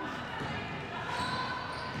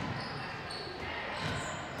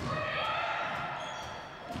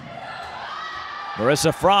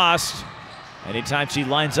 Marisa Frost, anytime she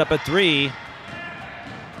lines up a 3,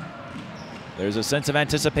 there's a sense of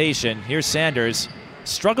anticipation. Here's Sanders,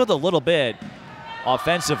 struggled a little bit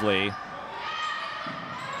offensively.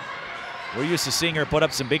 We're used to seeing her put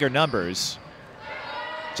up some bigger numbers.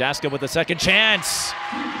 Chaska with a second chance,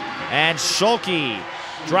 and Schuelke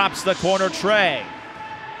drops the corner tray.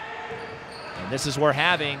 And this is where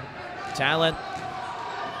having talent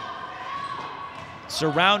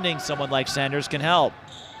surrounding someone like Sanders can help.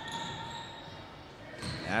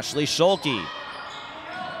 Ashley Schuelke.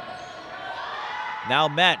 Now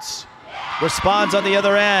Metz responds on the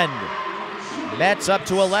other end. Metz up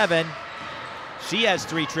to 11. She has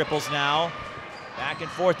 3 triples now. Back and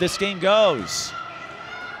forth this game goes.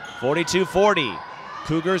 42-40.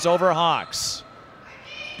 Cougars over Hawks.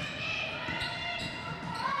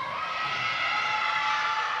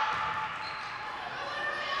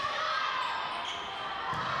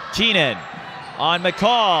 Keenan on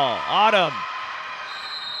McCall. Autumn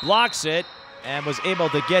blocks it and was able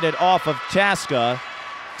to get it off of Chaska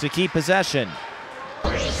to keep possession.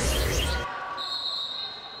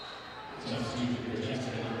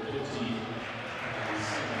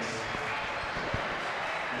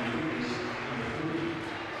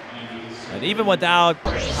 And even without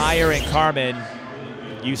Heyer and Carmen,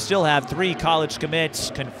 you still have 3 college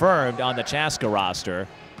commits confirmed on the Chaska roster.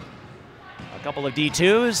 A couple of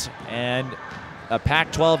D2s and a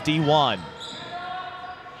Pac-12 D1.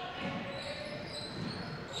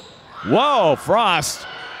 Whoa, Frost.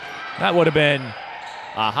 That would have been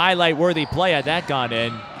a highlight-worthy play had that gone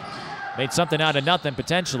in. Made something out of nothing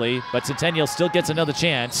potentially, but Centennial still gets another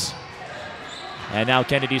chance. And now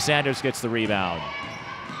Kennedy Sanders gets the rebound.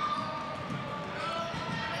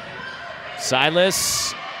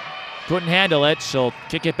 Silas couldn't handle it. She'll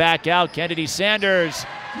kick it back out. Kennedy Sanders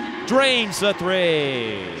drains the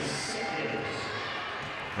 3.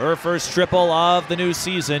 Her first triple of the new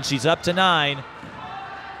season. She's up to 9.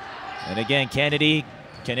 And again, Kennedy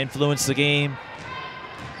can influence the game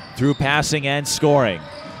through passing and scoring.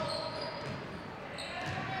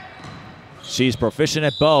 She's proficient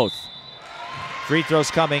at both. Free throws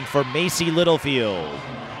coming for Macy Littlefield.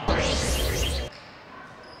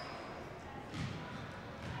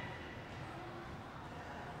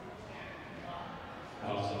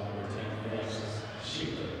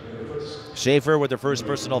 Schaefer with her first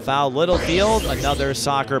personal foul. Littlefield, another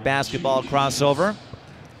soccer basketball crossover,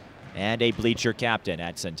 and a bleacher captain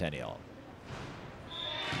at Centennial.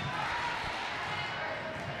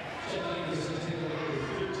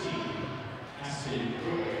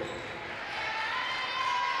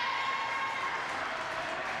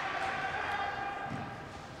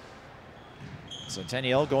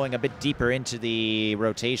 Centennial going a bit deeper into the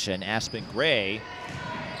rotation. Aspen Gray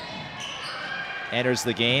enters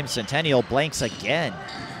the game. Centennial blanks again.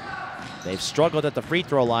 They've struggled at the free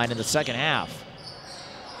throw line in the second half.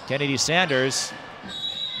 Kennedy Sanders.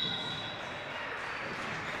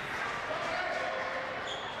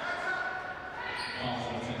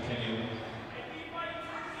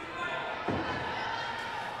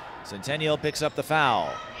 Centennial picks up the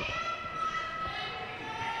foul.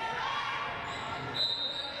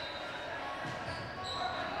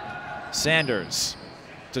 Sanders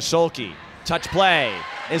to Schuelke. Touch play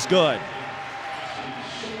is good.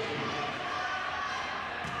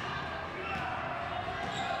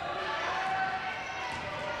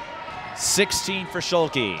 (16) for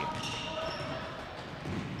Schuelke.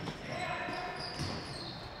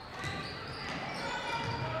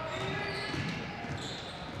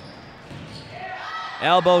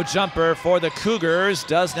 Elbow jumper for the Cougars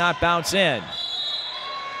does not bounce in.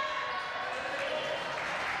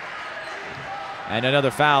 And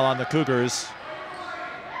another foul on the Cougars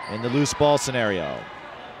in the loose ball scenario.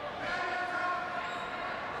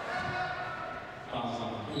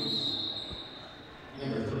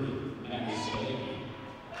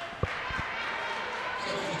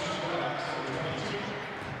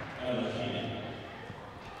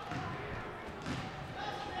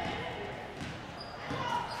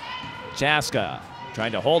 Chaska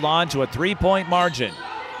trying to hold on to a 3-point margin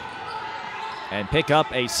and pick up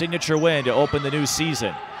a signature win to open the new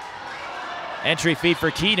season. Entry feed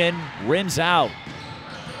for Keenan, rims out.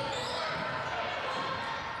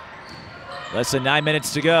 Less than 9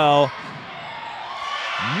 minutes to go.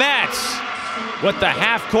 Metz with the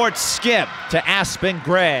half-court skip to Aspen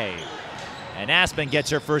Gray. And Aspen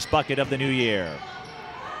gets her first bucket of the new year.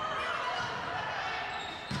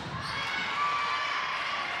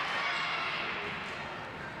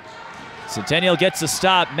 Centennial gets the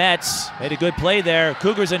stop. Metz made a good play there.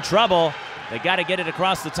 Cougars in trouble. They got to get it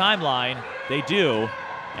across the timeline. They do.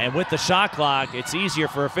 And with the shot clock, it's easier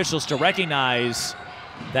for officials to recognize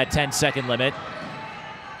that 10-second limit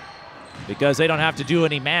because they don't have to do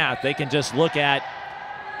any math. They can just look at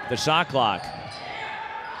the shot clock.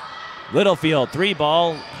 Littlefield,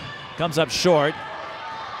 3-ball, comes up short.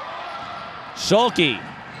 Schuelke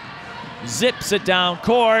zips it down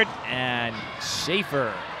court, and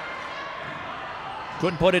Schaefer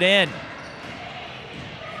couldn't put it in.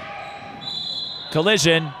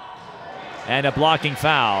 Collision and a blocking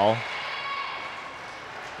foul.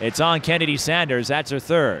 It's on Kennedy Sanders. That's her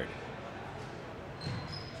third.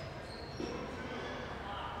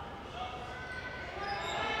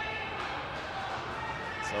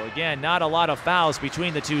 So again, not a lot of fouls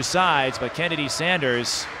between the two sides, but Kennedy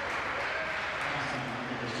Sanders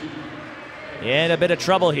in a bit of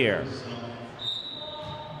trouble here.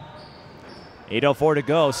 8:04 to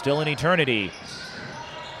go, still an eternity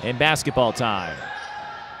in basketball time.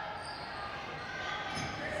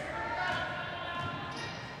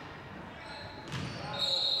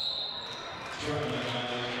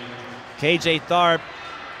 KJ Tharp,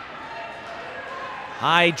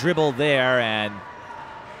 high dribble there and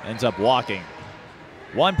ends up walking.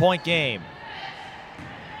 1-point game.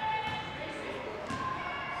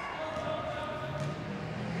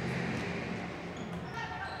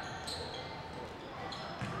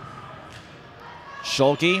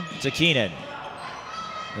 Schuelke to Keenan.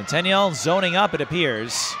 Centennial zoning up, it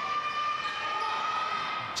appears.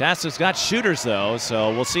 Chaska's got shooters, though,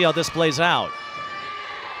 so we'll see how this plays out.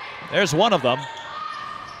 There's one of them.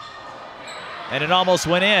 And it almost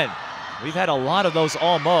went in. We've had a lot of those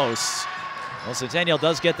almost. Well, Centennial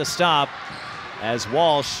does get the stop as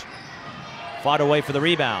Walsh fought away for the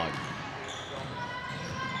rebound.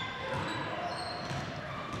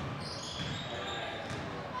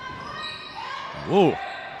 Ooh.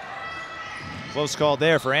 Close call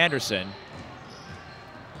there for Anderson.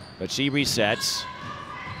 But she resets.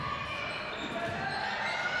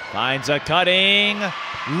 Finds a cutting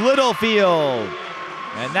Littlefield.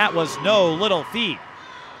 And that was no little feat.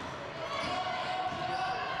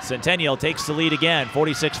 Centennial takes the lead again,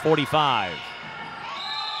 46-45.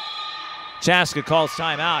 Chaska calls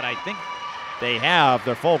timeout. I think they have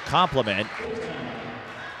their full complement.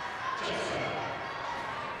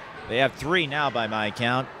 They have 3 now by my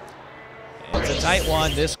count. It's a tight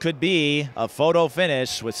one. This could be a photo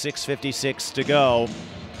finish with 6:56 to go.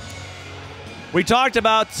 We talked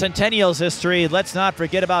about Centennial's history. Let's not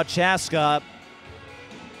forget about Chaska.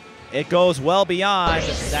 It goes well beyond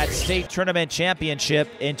that state tournament championship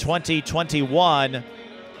in 2021.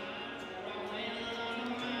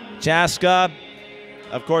 Chaska,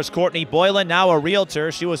 of course, Courtney Boylan, now a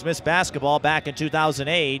realtor. She was Miss Basketball back in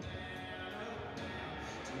 2008.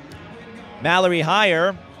 Mallory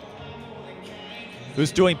Heyer,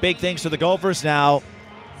 who's doing big things for the Gophers now.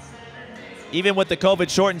 Even with the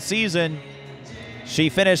COVID-shortened season, she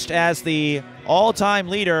finished as the all-time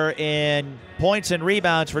leader in points and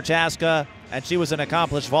rebounds for Chaska, and she was an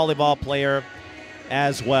accomplished volleyball player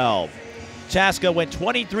as well. Chaska went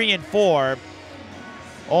 23-4,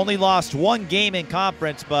 only lost 1 game in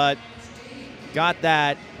conference, but got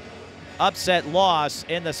that upset loss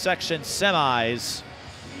in the section semis.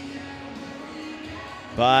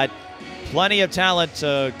 But plenty of talent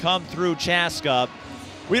to come through Chaska.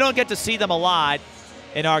 We don't get to see them a lot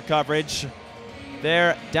in our coverage.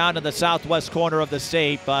 They're down in the southwest corner of the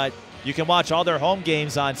state, but you can watch all their home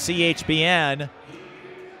games on CHBN.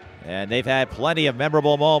 And they've had plenty of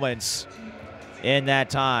memorable moments in that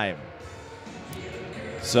time.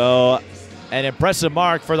 So an impressive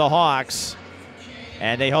mark for the Hawks.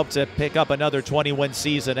 and they hope to pick up another 20-win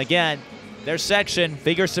season. Again, their section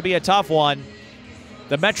figures to be a tough one.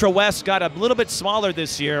 The Metro West got a little bit smaller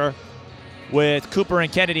this year with Cooper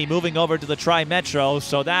and Kennedy moving over to the Tri-Metro,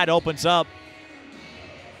 so that opens up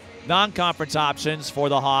non-conference options for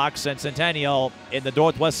the Hawks and Centennial in the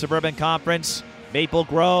Northwest Suburban Conference. Maple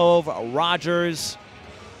Grove, Rogers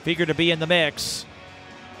figure to be in the mix.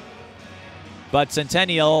 But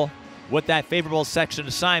Centennial with that favorable section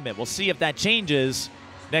assignment. We'll see if that changes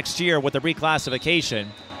next year with the reclassification.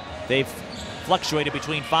 They've fluctuated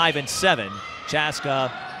between 5 and 7.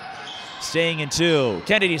 Chaska staying in 2.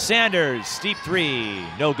 Kennedy Sanders, steep 3,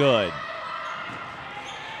 no good.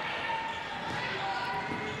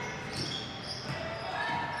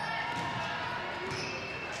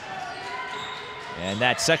 And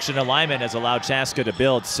that section alignment has allowed Chaska to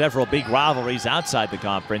build several big rivalries outside the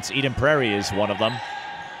conference. Eden Prairie is one of them.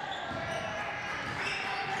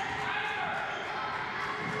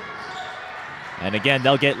 And again,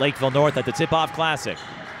 they'll get Lakeville North at the Tip-Off Classic.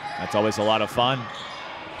 That's always a lot of fun.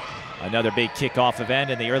 Another big kickoff event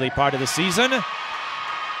in the early part of the season.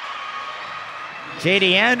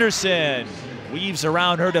 Katie Anderson weaves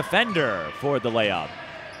around her defender for the layup.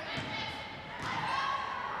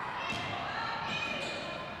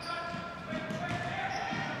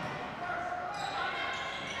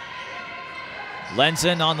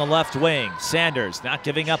 Lenzen on the left wing. Sanders not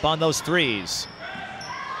giving up on those threes.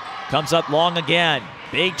 Comes up long again.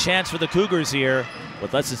 Big chance for the Cougars here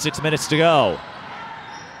with less than 6 minutes to go.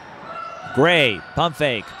 Gray, pump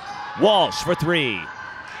fake. Walsh for 3.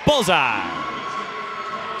 Bullseye!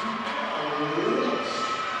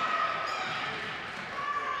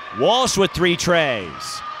 Walsh with 3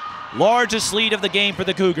 trays. Largest lead of the game for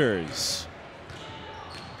the Cougars.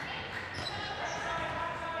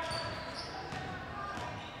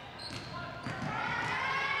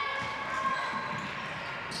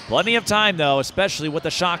 Plenty of time, though, especially with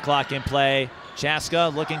the shot clock in play.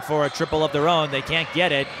 Chaska looking for a triple of their own. They can't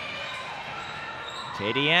get it.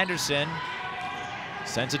 Katie Anderson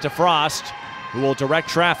sends it to Frost, who will direct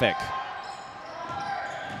traffic.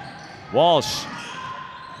 Walsh,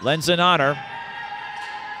 Lenzen on her,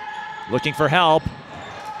 looking for help,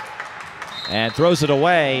 and throws it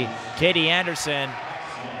away. Katie Anderson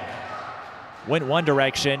went one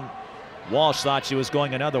direction. Walsh thought she was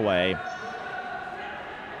going another way.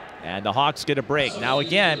 And the Hawks get a break. Now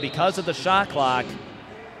again, because of the shot clock,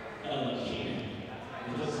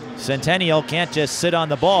 Centennial can't just sit on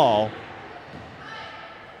the ball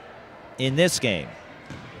in this game.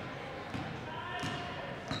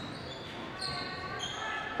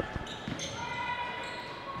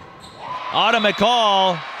 Autumn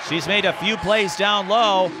McCall, she's made a few plays down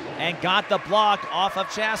low and got the block off of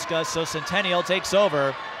Chaska, so Centennial takes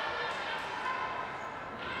over.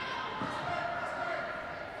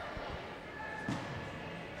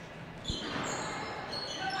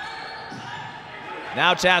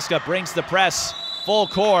 Now Chaska brings the press full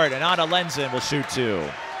court, and Anna Lenzen will shoot 2.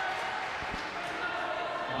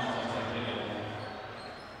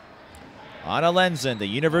 Anna Lenzen, the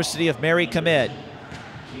University of Mary commit.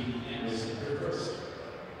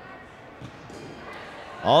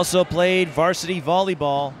 Also played varsity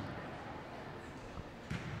volleyball.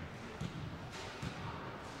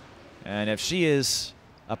 And if she is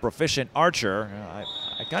a proficient archer,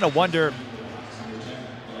 I kind of wonder.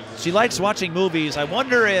 She likes watching movies. I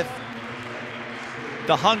wonder if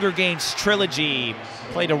the Hunger Games trilogy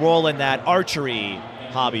played a role in that archery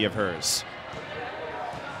hobby of hers.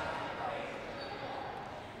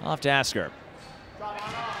 I'll have to ask her.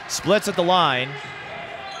 Splits at the line.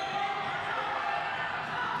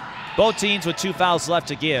 Both teams with 2 fouls left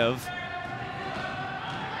to give.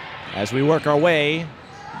 As we work our way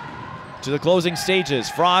to the closing stages,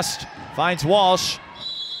 Frost finds Walsh.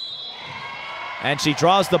 And she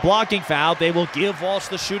draws the blocking foul. They will give Walsh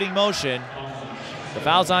the shooting motion. The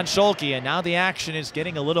foul's on Schuelke, and now the action is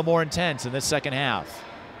getting a little more intense in this second half.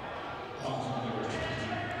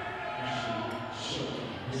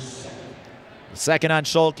 Second on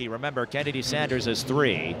Schuelke. Remember, Kennedy Sanders has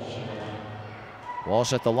 3.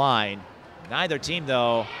 Walsh at the line. Neither team,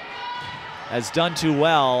 though, has done too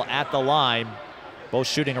well at the line, both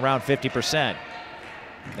shooting around 50%.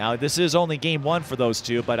 Now, this is only game 1 for those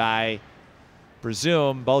two, but I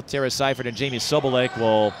presume both Tara Seifert and Jamie Sobolik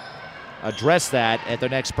will address that at their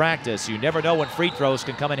next practice. You never know when free throws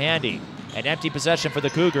can come in handy. An empty possession for the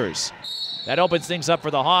Cougars. That opens things up for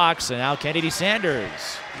the Hawks, and now Kennedy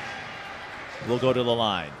Sanders will go to the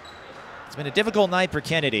line. It's been a difficult night for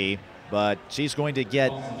Kennedy, but she's going to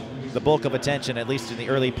get the bulk of attention, at least in the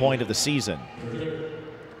early point of the season.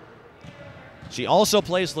 She also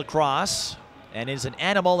plays lacrosse and is an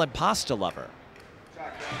animal and pasta lover.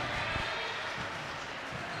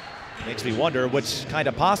 Makes me wonder which kind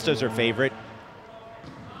of pasta is her favorite.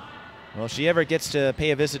 Well, if she ever gets to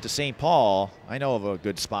pay a visit to St. Paul, I know of a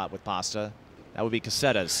good spot with pasta. That would be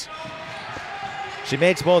Casetta's. She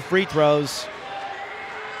makes both free throws.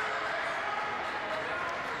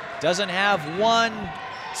 Doesn't have one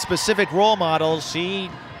specific role model. She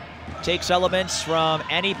takes elements from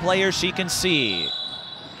any player she can see.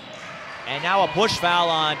 And now a push foul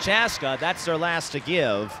on Chaska. That's their last to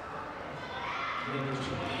give.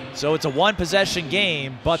 So it's a one-possession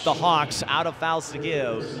game, but the Hawks out of fouls to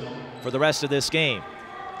give for the rest of this game.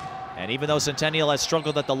 And even though Centennial has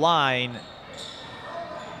struggled at the line,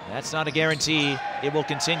 that's not a guarantee it will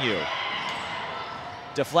continue.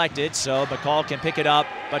 Deflected, so McCall can pick it up,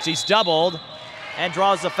 but she's doubled and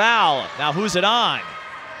draws the foul. Now who's it on?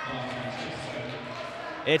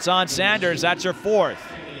 It's on Sanders. That's her fourth.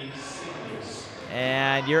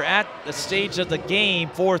 And you're at the stage of the game,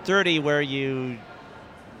 4:30, where you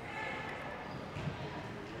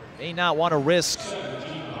may not want to risk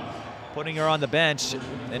putting her on the bench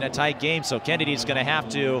in a tight game, so Kennedy's going to have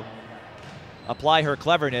to apply her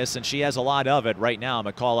cleverness, and she has a lot of it right now.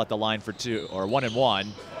 McCall at the line for 2, or 1 and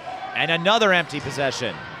 1. And another empty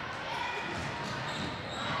possession.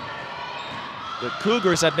 The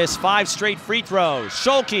Cougars have missed 5 straight free throws.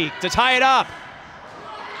 Schuelke to tie it up.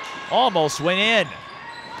 Almost went in.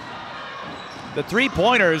 The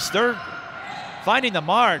three-pointers, they're finding the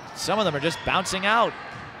mark. Some of them are just bouncing out.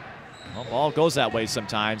 Well, ball goes that way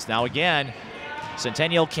sometimes. Now again,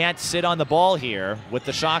 Centennial can't sit on the ball here with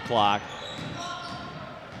the shot clock.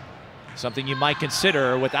 Something you might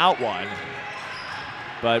consider without one.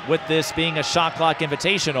 But with this being a shot clock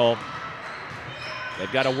invitational,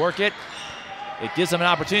 they've got to work it. It gives them an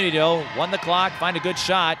opportunity to run the clock, find a good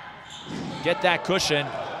shot, get that cushion.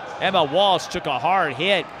 Emma Walsh took a hard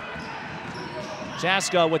hit.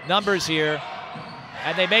 Chaska with numbers here,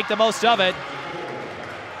 and they make the most of it.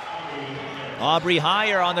 Mallory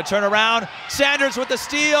Heyer on the turnaround. Sanders with the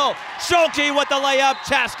steal. Schuelke with the layup.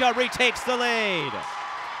 Chaska retakes the lead.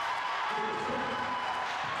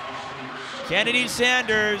 Kennedy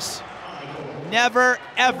Sanders never,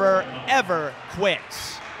 ever, ever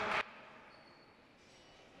quits.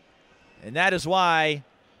 And that is why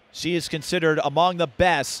she is considered among the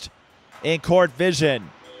best in court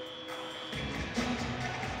vision.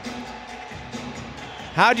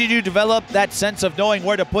 How did you develop that sense of knowing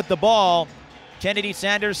where to put the ball? Kennedy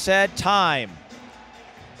Sanders said, time.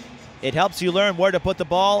 It helps you learn where to put the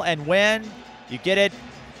ball and when. You get it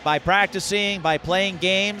by practicing, by playing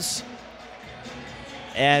games.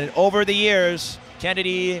 And over the years,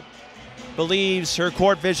 Kennedy believes her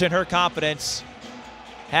court vision, her confidence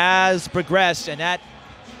has progressed, and that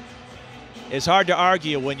is hard to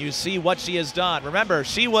argue when you see what she has done. Remember,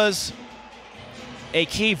 she was a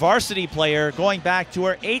key varsity player going back to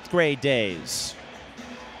her 8th grade days.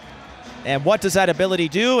 And what does that ability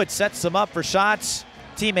do? It sets them up for shots,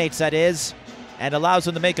 teammates that is, and allows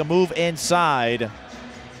them to make a move inside.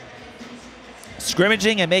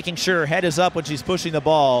 Scrimmaging and making sure her head is up when she's pushing the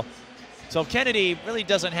ball. So Kennedy really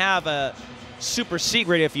doesn't have a super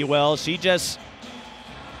secret, if you will. She just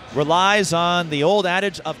relies on the old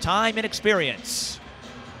adage of time and experience.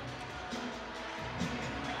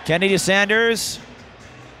 Kennedy Sanders,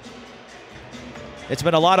 it's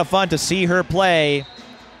been a lot of fun to see her play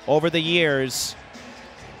over the years.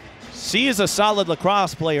 She is a solid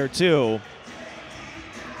lacrosse player too.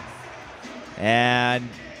 And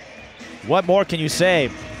what more can you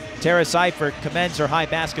say? Tara Seifert commends her high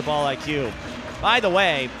basketball IQ. By the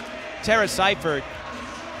way, Tara Seifert,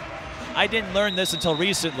 I didn't learn this until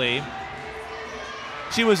recently.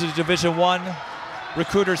 She was a Division I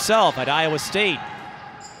recruit herself at Iowa State.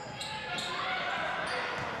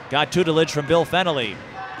 Got tutelage from Bill Fennelly.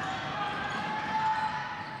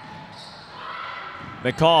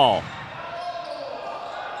 McCall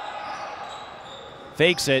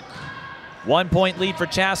fakes it. 1 point lead for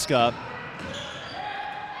Chaska.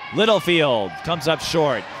 Littlefield comes up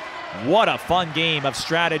short. What a fun game of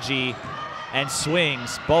strategy and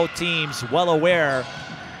swings. Both teams well aware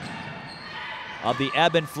of the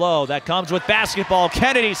ebb and flow that comes with basketball.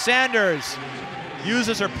 Kennedy Sanders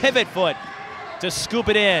uses her pivot foot to scoop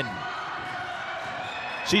it in.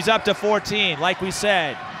 She's up to 14. Like we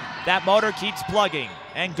said, that motor keeps plugging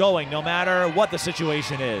and going no matter what the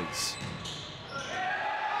situation is.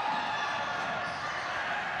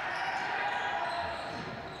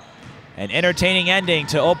 An entertaining ending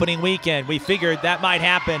to opening weekend. We figured that might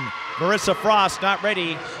happen. Marisa Frost not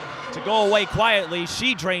ready to go away quietly.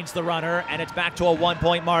 She drains the runner, and it's back to a 1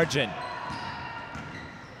 point margin.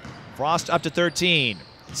 Frost up to 13.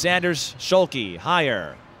 Sanders, Schuelke,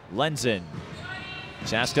 Heyer, Lenzen.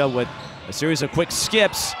 Chaska with a series of quick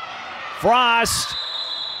skips. Frost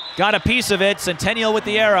got a piece of it. Centennial with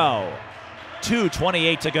the arrow.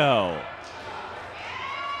 2:28 to go.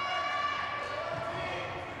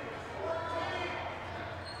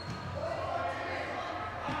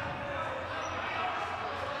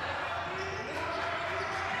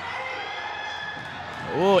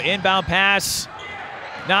 Ooh, inbound pass.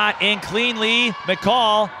 Not in cleanly.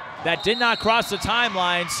 McCall, that did not cross the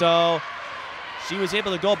timeline, so she was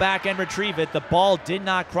able to go back and retrieve it. The ball did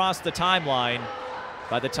not cross the timeline.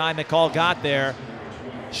 By the time McCall got there,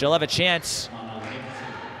 she'll have a chance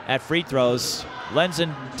at free throws.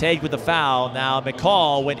 Lenzen tagged with the foul. Now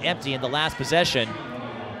McCall went empty in the last possession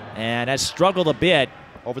and has struggled a bit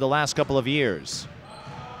over the last couple of years.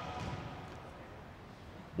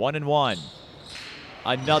 1-1.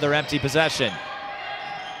 Another empty possession.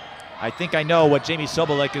 I think I know what Jamie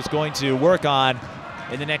Sobolik is going to work on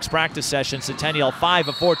in the next practice session. Centennial 5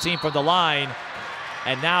 of 14 from the line.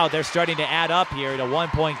 And now they're starting to add up here in a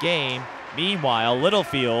 1-point game. Meanwhile,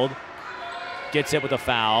 Littlefield gets hit with a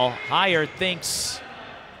foul. Heyer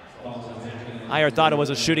thought it was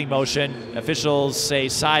a shooting motion. Officials say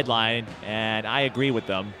sideline, and I agree with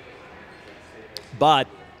them. But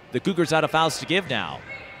the Cougars out of fouls to give now.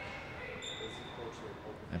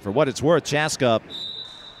 And for what it's worth, Chaska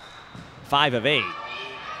 5 of 8.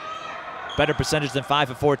 Better percentage than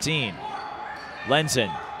 5 of 14. Lenzen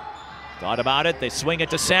thought about it. They swing it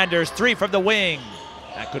to Sanders. 3 from the wing.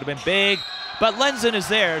 That could have been big, but Lenzen is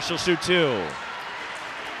there. She'll shoot 2.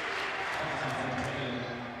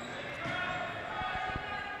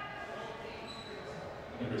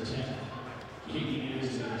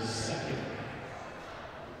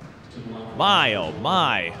 My, oh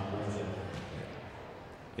my.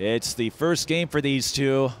 It's the first game for these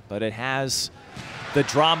two, but it has the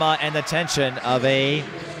drama and the tension of a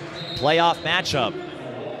playoff matchup.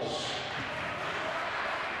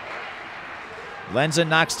 Lenzen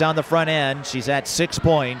knocks down the front end. She's at 6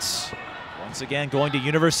 points. Once again, going to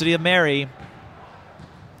University of Mary.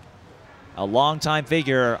 A longtime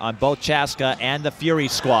figure on both Chaska and the Fury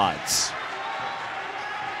squads.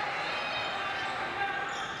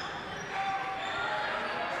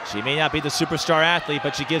 She may not be the superstar athlete,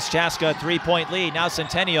 but she gives Chaska a 3-point lead. Now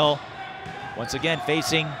Centennial, once again,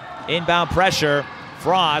 facing inbound pressure.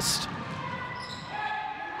 Frost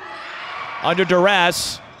under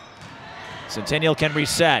duress. Centennial can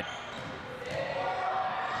reset.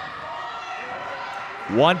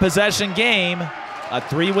 1 possession game. A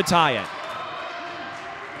 3 would tie it.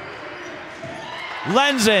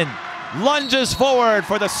 Lenzen lunges forward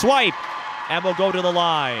for the swipe and will go to the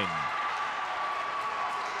line.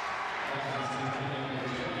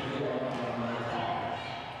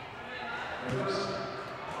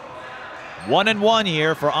 One and one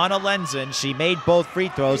here for Anna Lenzen. She made both free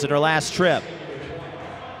throws at her last trip.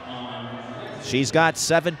 She's got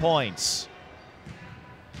 7 points.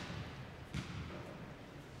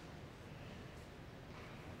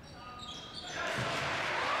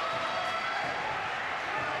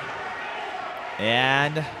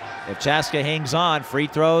 And if Chaska hangs on, free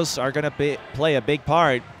throws are going to play a big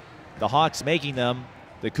part. The Hawks making them,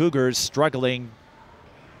 the Cougars struggling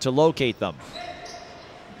to locate them.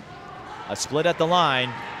 A split at the line,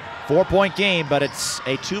 4-point game, but it's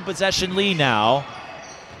a 2-possession lead now.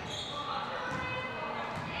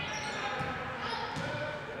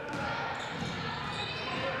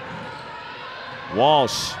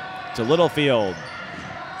 Walsh to Littlefield.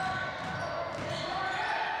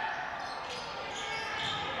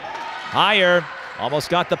 Heyer almost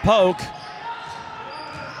got the poke.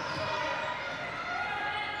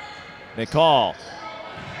 McCall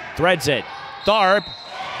threads it. Tharp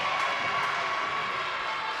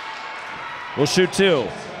will shoot 2.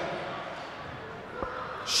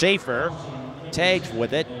 Schaefer tagged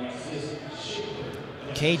with it.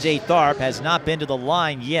 KJ Tharp has not been to the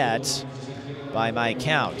line yet by my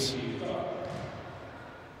count.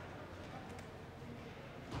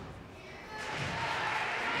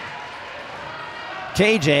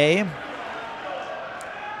 KJ,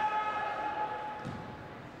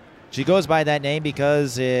 she goes by that name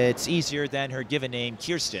because it's easier than her given name,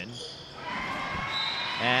 Kirsten.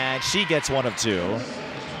 And she gets 1 of 2.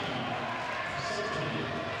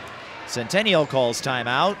 Centennial calls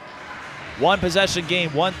timeout. 1-possession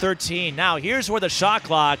game, 113. Now here's where the shot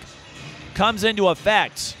clock comes into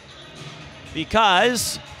effect,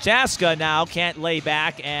 because Chaska now can't lay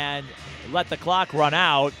back and let the clock run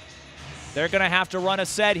out. They're going to have to run a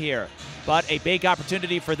set here, but a big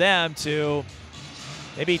opportunity for them to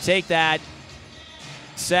maybe take that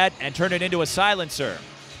set and turn it into a silencer.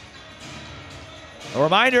 A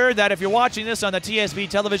reminder that if you're watching this on the TSB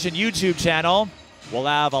Television YouTube channel, we'll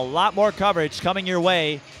have a lot more coverage coming your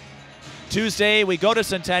way. Tuesday, we go to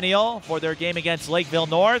Centennial for their game against Lakeville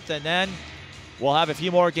North, and then we'll have a few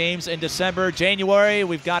more games in December. January,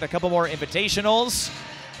 we've got a couple more invitationals.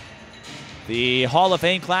 The Hall of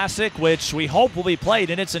Fame Classic, which we hope will be played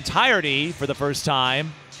in its entirety for the first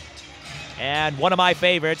time. And one of my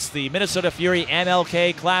favorites, the Minnesota Fury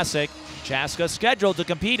MLK Classic. Chaska scheduled to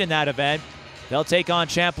compete in that event. They'll take on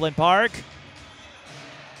Champlain Park.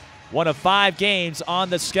 One of 5 games on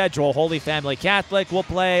the schedule. Holy Family Catholic will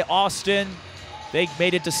play Austin. They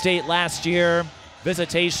made it to state last year.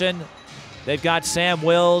 Visitation. They've got Sam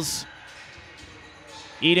Wills.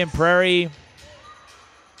 Eden Prairie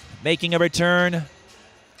making a return.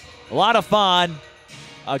 A lot of fun.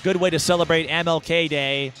 A good way to celebrate MLK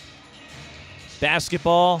Day.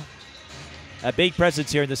 Basketball. A big presence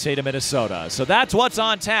here in the state of Minnesota. So that's what's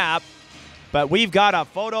on tap. But we've got a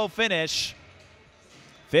photo finish.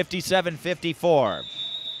 57-54.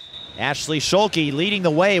 Ashley Schuelke leading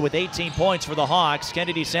the way with 18 points for the Hawks.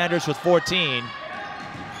 Kennedy Sanders with 14.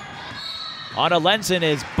 Anna Lenzen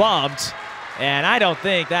is bumped, and I don't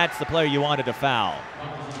think that's the player you wanted to foul,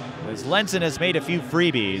 because Lenzen has made a few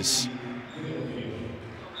freebies.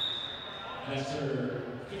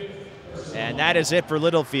 And that is it for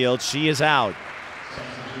Littlefield. She is out.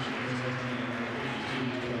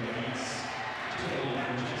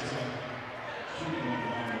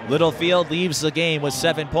 Littlefield leaves the game with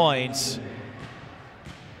 7 points.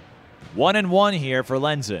 1-1 here for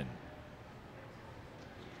Lenzen.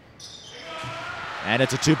 And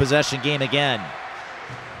it's a 2-possession game again.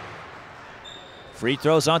 Free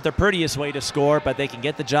throws aren't the prettiest way to score, but they can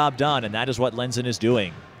get the job done, and that is what Lenzen is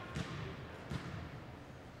doing.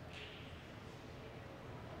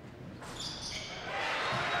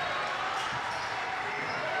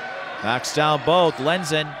 Knocks down both.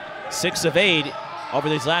 Lenzen, 6 of 8 over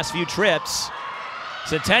these last few trips.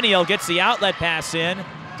 Centennial gets the outlet pass in.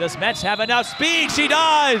 Does Metz have enough speed? She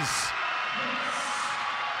does!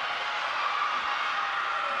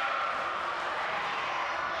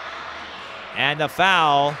 And the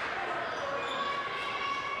foul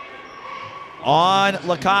on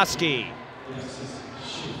Lukoski.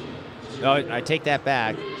 No, I take that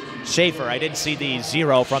back. Schaefer, I didn't see the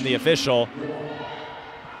 0 from the official.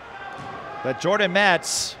 But Jordan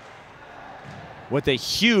Metz with a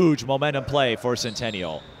huge momentum play for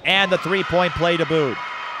Centennial. And the 3-point play to boot.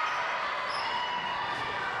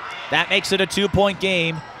 That makes it a 2-point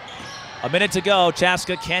game. A minute to go.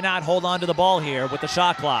 Chaska cannot hold on to the ball here with the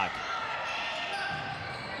shot clock.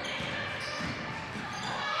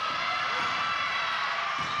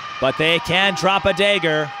 But they can drop a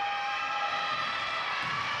dagger.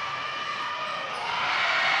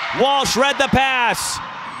 Walsh read the pass.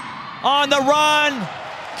 On the run.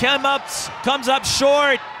 Comes up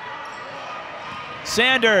short.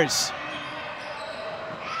 Sanders.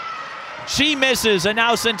 She misses, and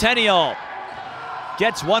now Centennial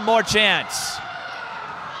gets one more chance.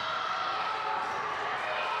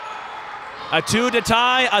 A 2 to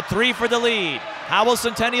tie, a 3 for the lead. How will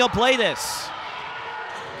Centennial play this?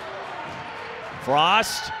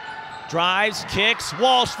 Frost drives, kicks,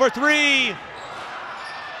 Walsh for 3.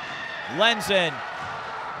 Lenzen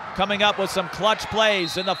coming up with some clutch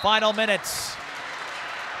plays in the final minutes.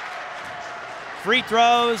 Free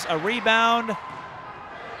throws, a rebound,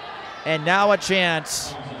 and now a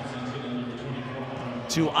chance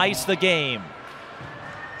to ice the game.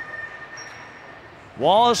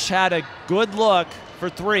 Walsh had a good look for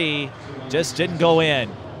 3, just didn't go in.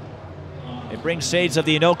 It brings shades of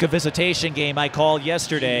the Anoka visitation game I called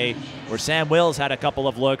yesterday, where Sam Wills had a couple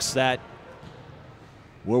of looks that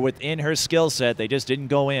were within her skill set. They just didn't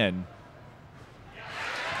go in.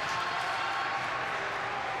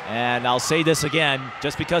 And I'll say this again,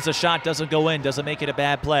 just because a shot doesn't go in doesn't make it a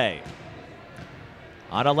bad play.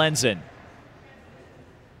 Anna Lenzen.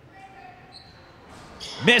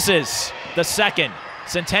 Misses the second.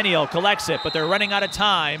 Centennial collects it, but they're running out of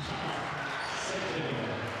time.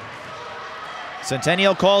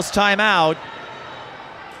 Centennial calls timeout.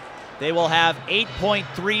 They will have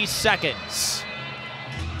 8.3 seconds.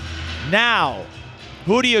 Now,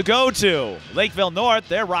 who do you go to? Lakeville North,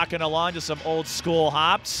 they're rocking along to some old school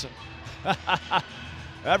hops.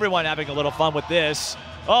 Everyone having a little fun with this.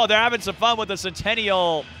 Oh, they're having some fun with the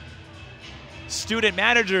Centennial student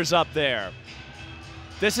managers up there.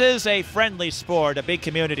 This is a friendly sport, a big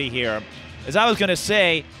community here. As I was going to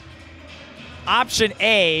say, option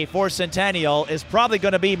A for Centennial is probably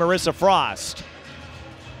going to be Marisa Frost.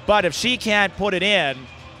 But if she can't put it in,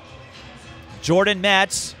 Jordan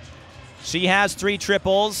Metz, she has 3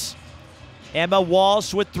 triples. Emma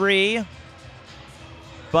Walsh with 3.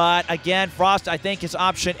 But again, Frost, I think, is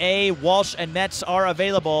option A. Walsh and Metz are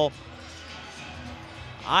available.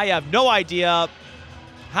 I have no idea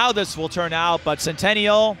how this will turn out, but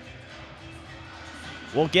Centennial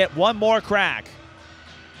will get one more crack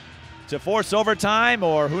to force overtime,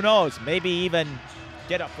 or who knows, maybe even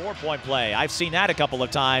get a 4-point play. I've seen that a couple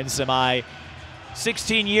of times in my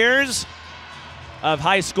 16 years of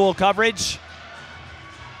high school coverage.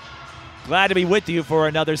 Glad to be with you for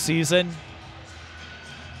another season.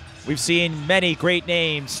 We've seen many great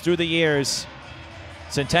names through the years.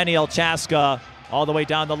 Centennial, Chaska, all the way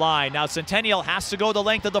down the line. Now Centennial has to go the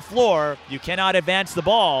length of the floor. You cannot advance the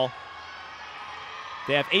ball.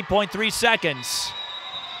 They have 8.3 seconds.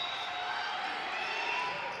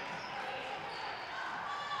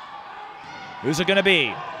 Who's it going to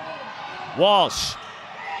be? Walsh.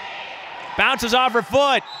 Bounces off her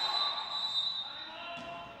foot.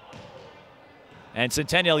 And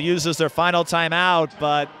Centennial uses their final timeout,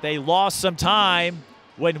 but they lost some time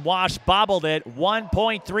when Walsh bobbled it.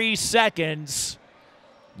 1.3 seconds.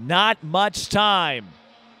 Not much time.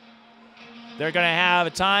 They're going to have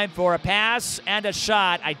a time for a pass and a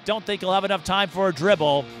shot. I don't think he'll have enough time for a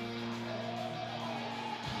dribble.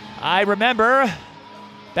 I remember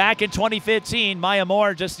back in 2015, Maya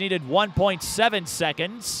Moore just needed 1.7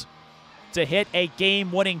 seconds to hit a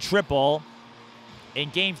game-winning triple in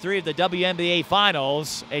Game 3 of the WNBA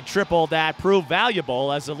Finals, a triple that proved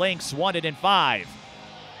valuable as the Lynx won it in 5.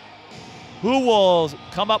 Who will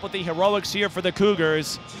come up with the heroics here for the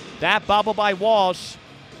Cougars? That bobble by Walsh,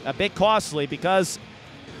 a bit costly because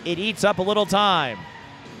it eats up a little time.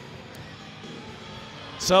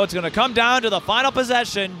 So it's going to come down to the final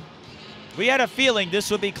possession. We had a feeling this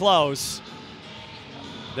would be close.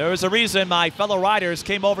 There was a reason my fellow riders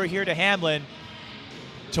came over here to Hamlin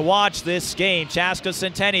to watch this game. Chaska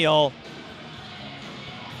Centennial.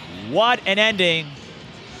 What an ending.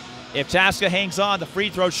 If Chaska hangs on, the free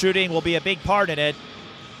throw shooting will be a big part in it.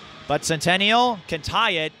 But Centennial can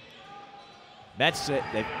tie it. Mets,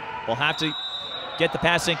 they will have to get the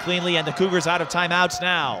pass in cleanly, and the Cougars out of timeouts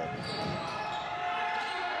now.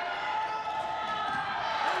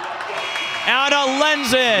 Anna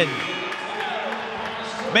Lenzen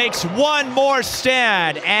makes one more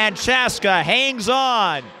stand, and Chaska hangs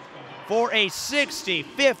on for a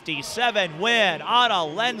 60-57 win. Anna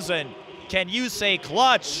Lenzen, can you say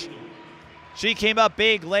clutch? She came up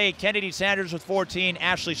big late. Kennedy Sanders with 14,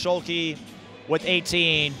 Ashley Schuelke with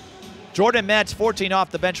 18. Jordan Metz, 14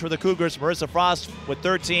 off the bench for the Cougars. Marisa Frost with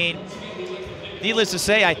 13. Needless to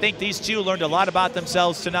say, I think these two learned a lot about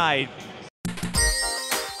themselves tonight.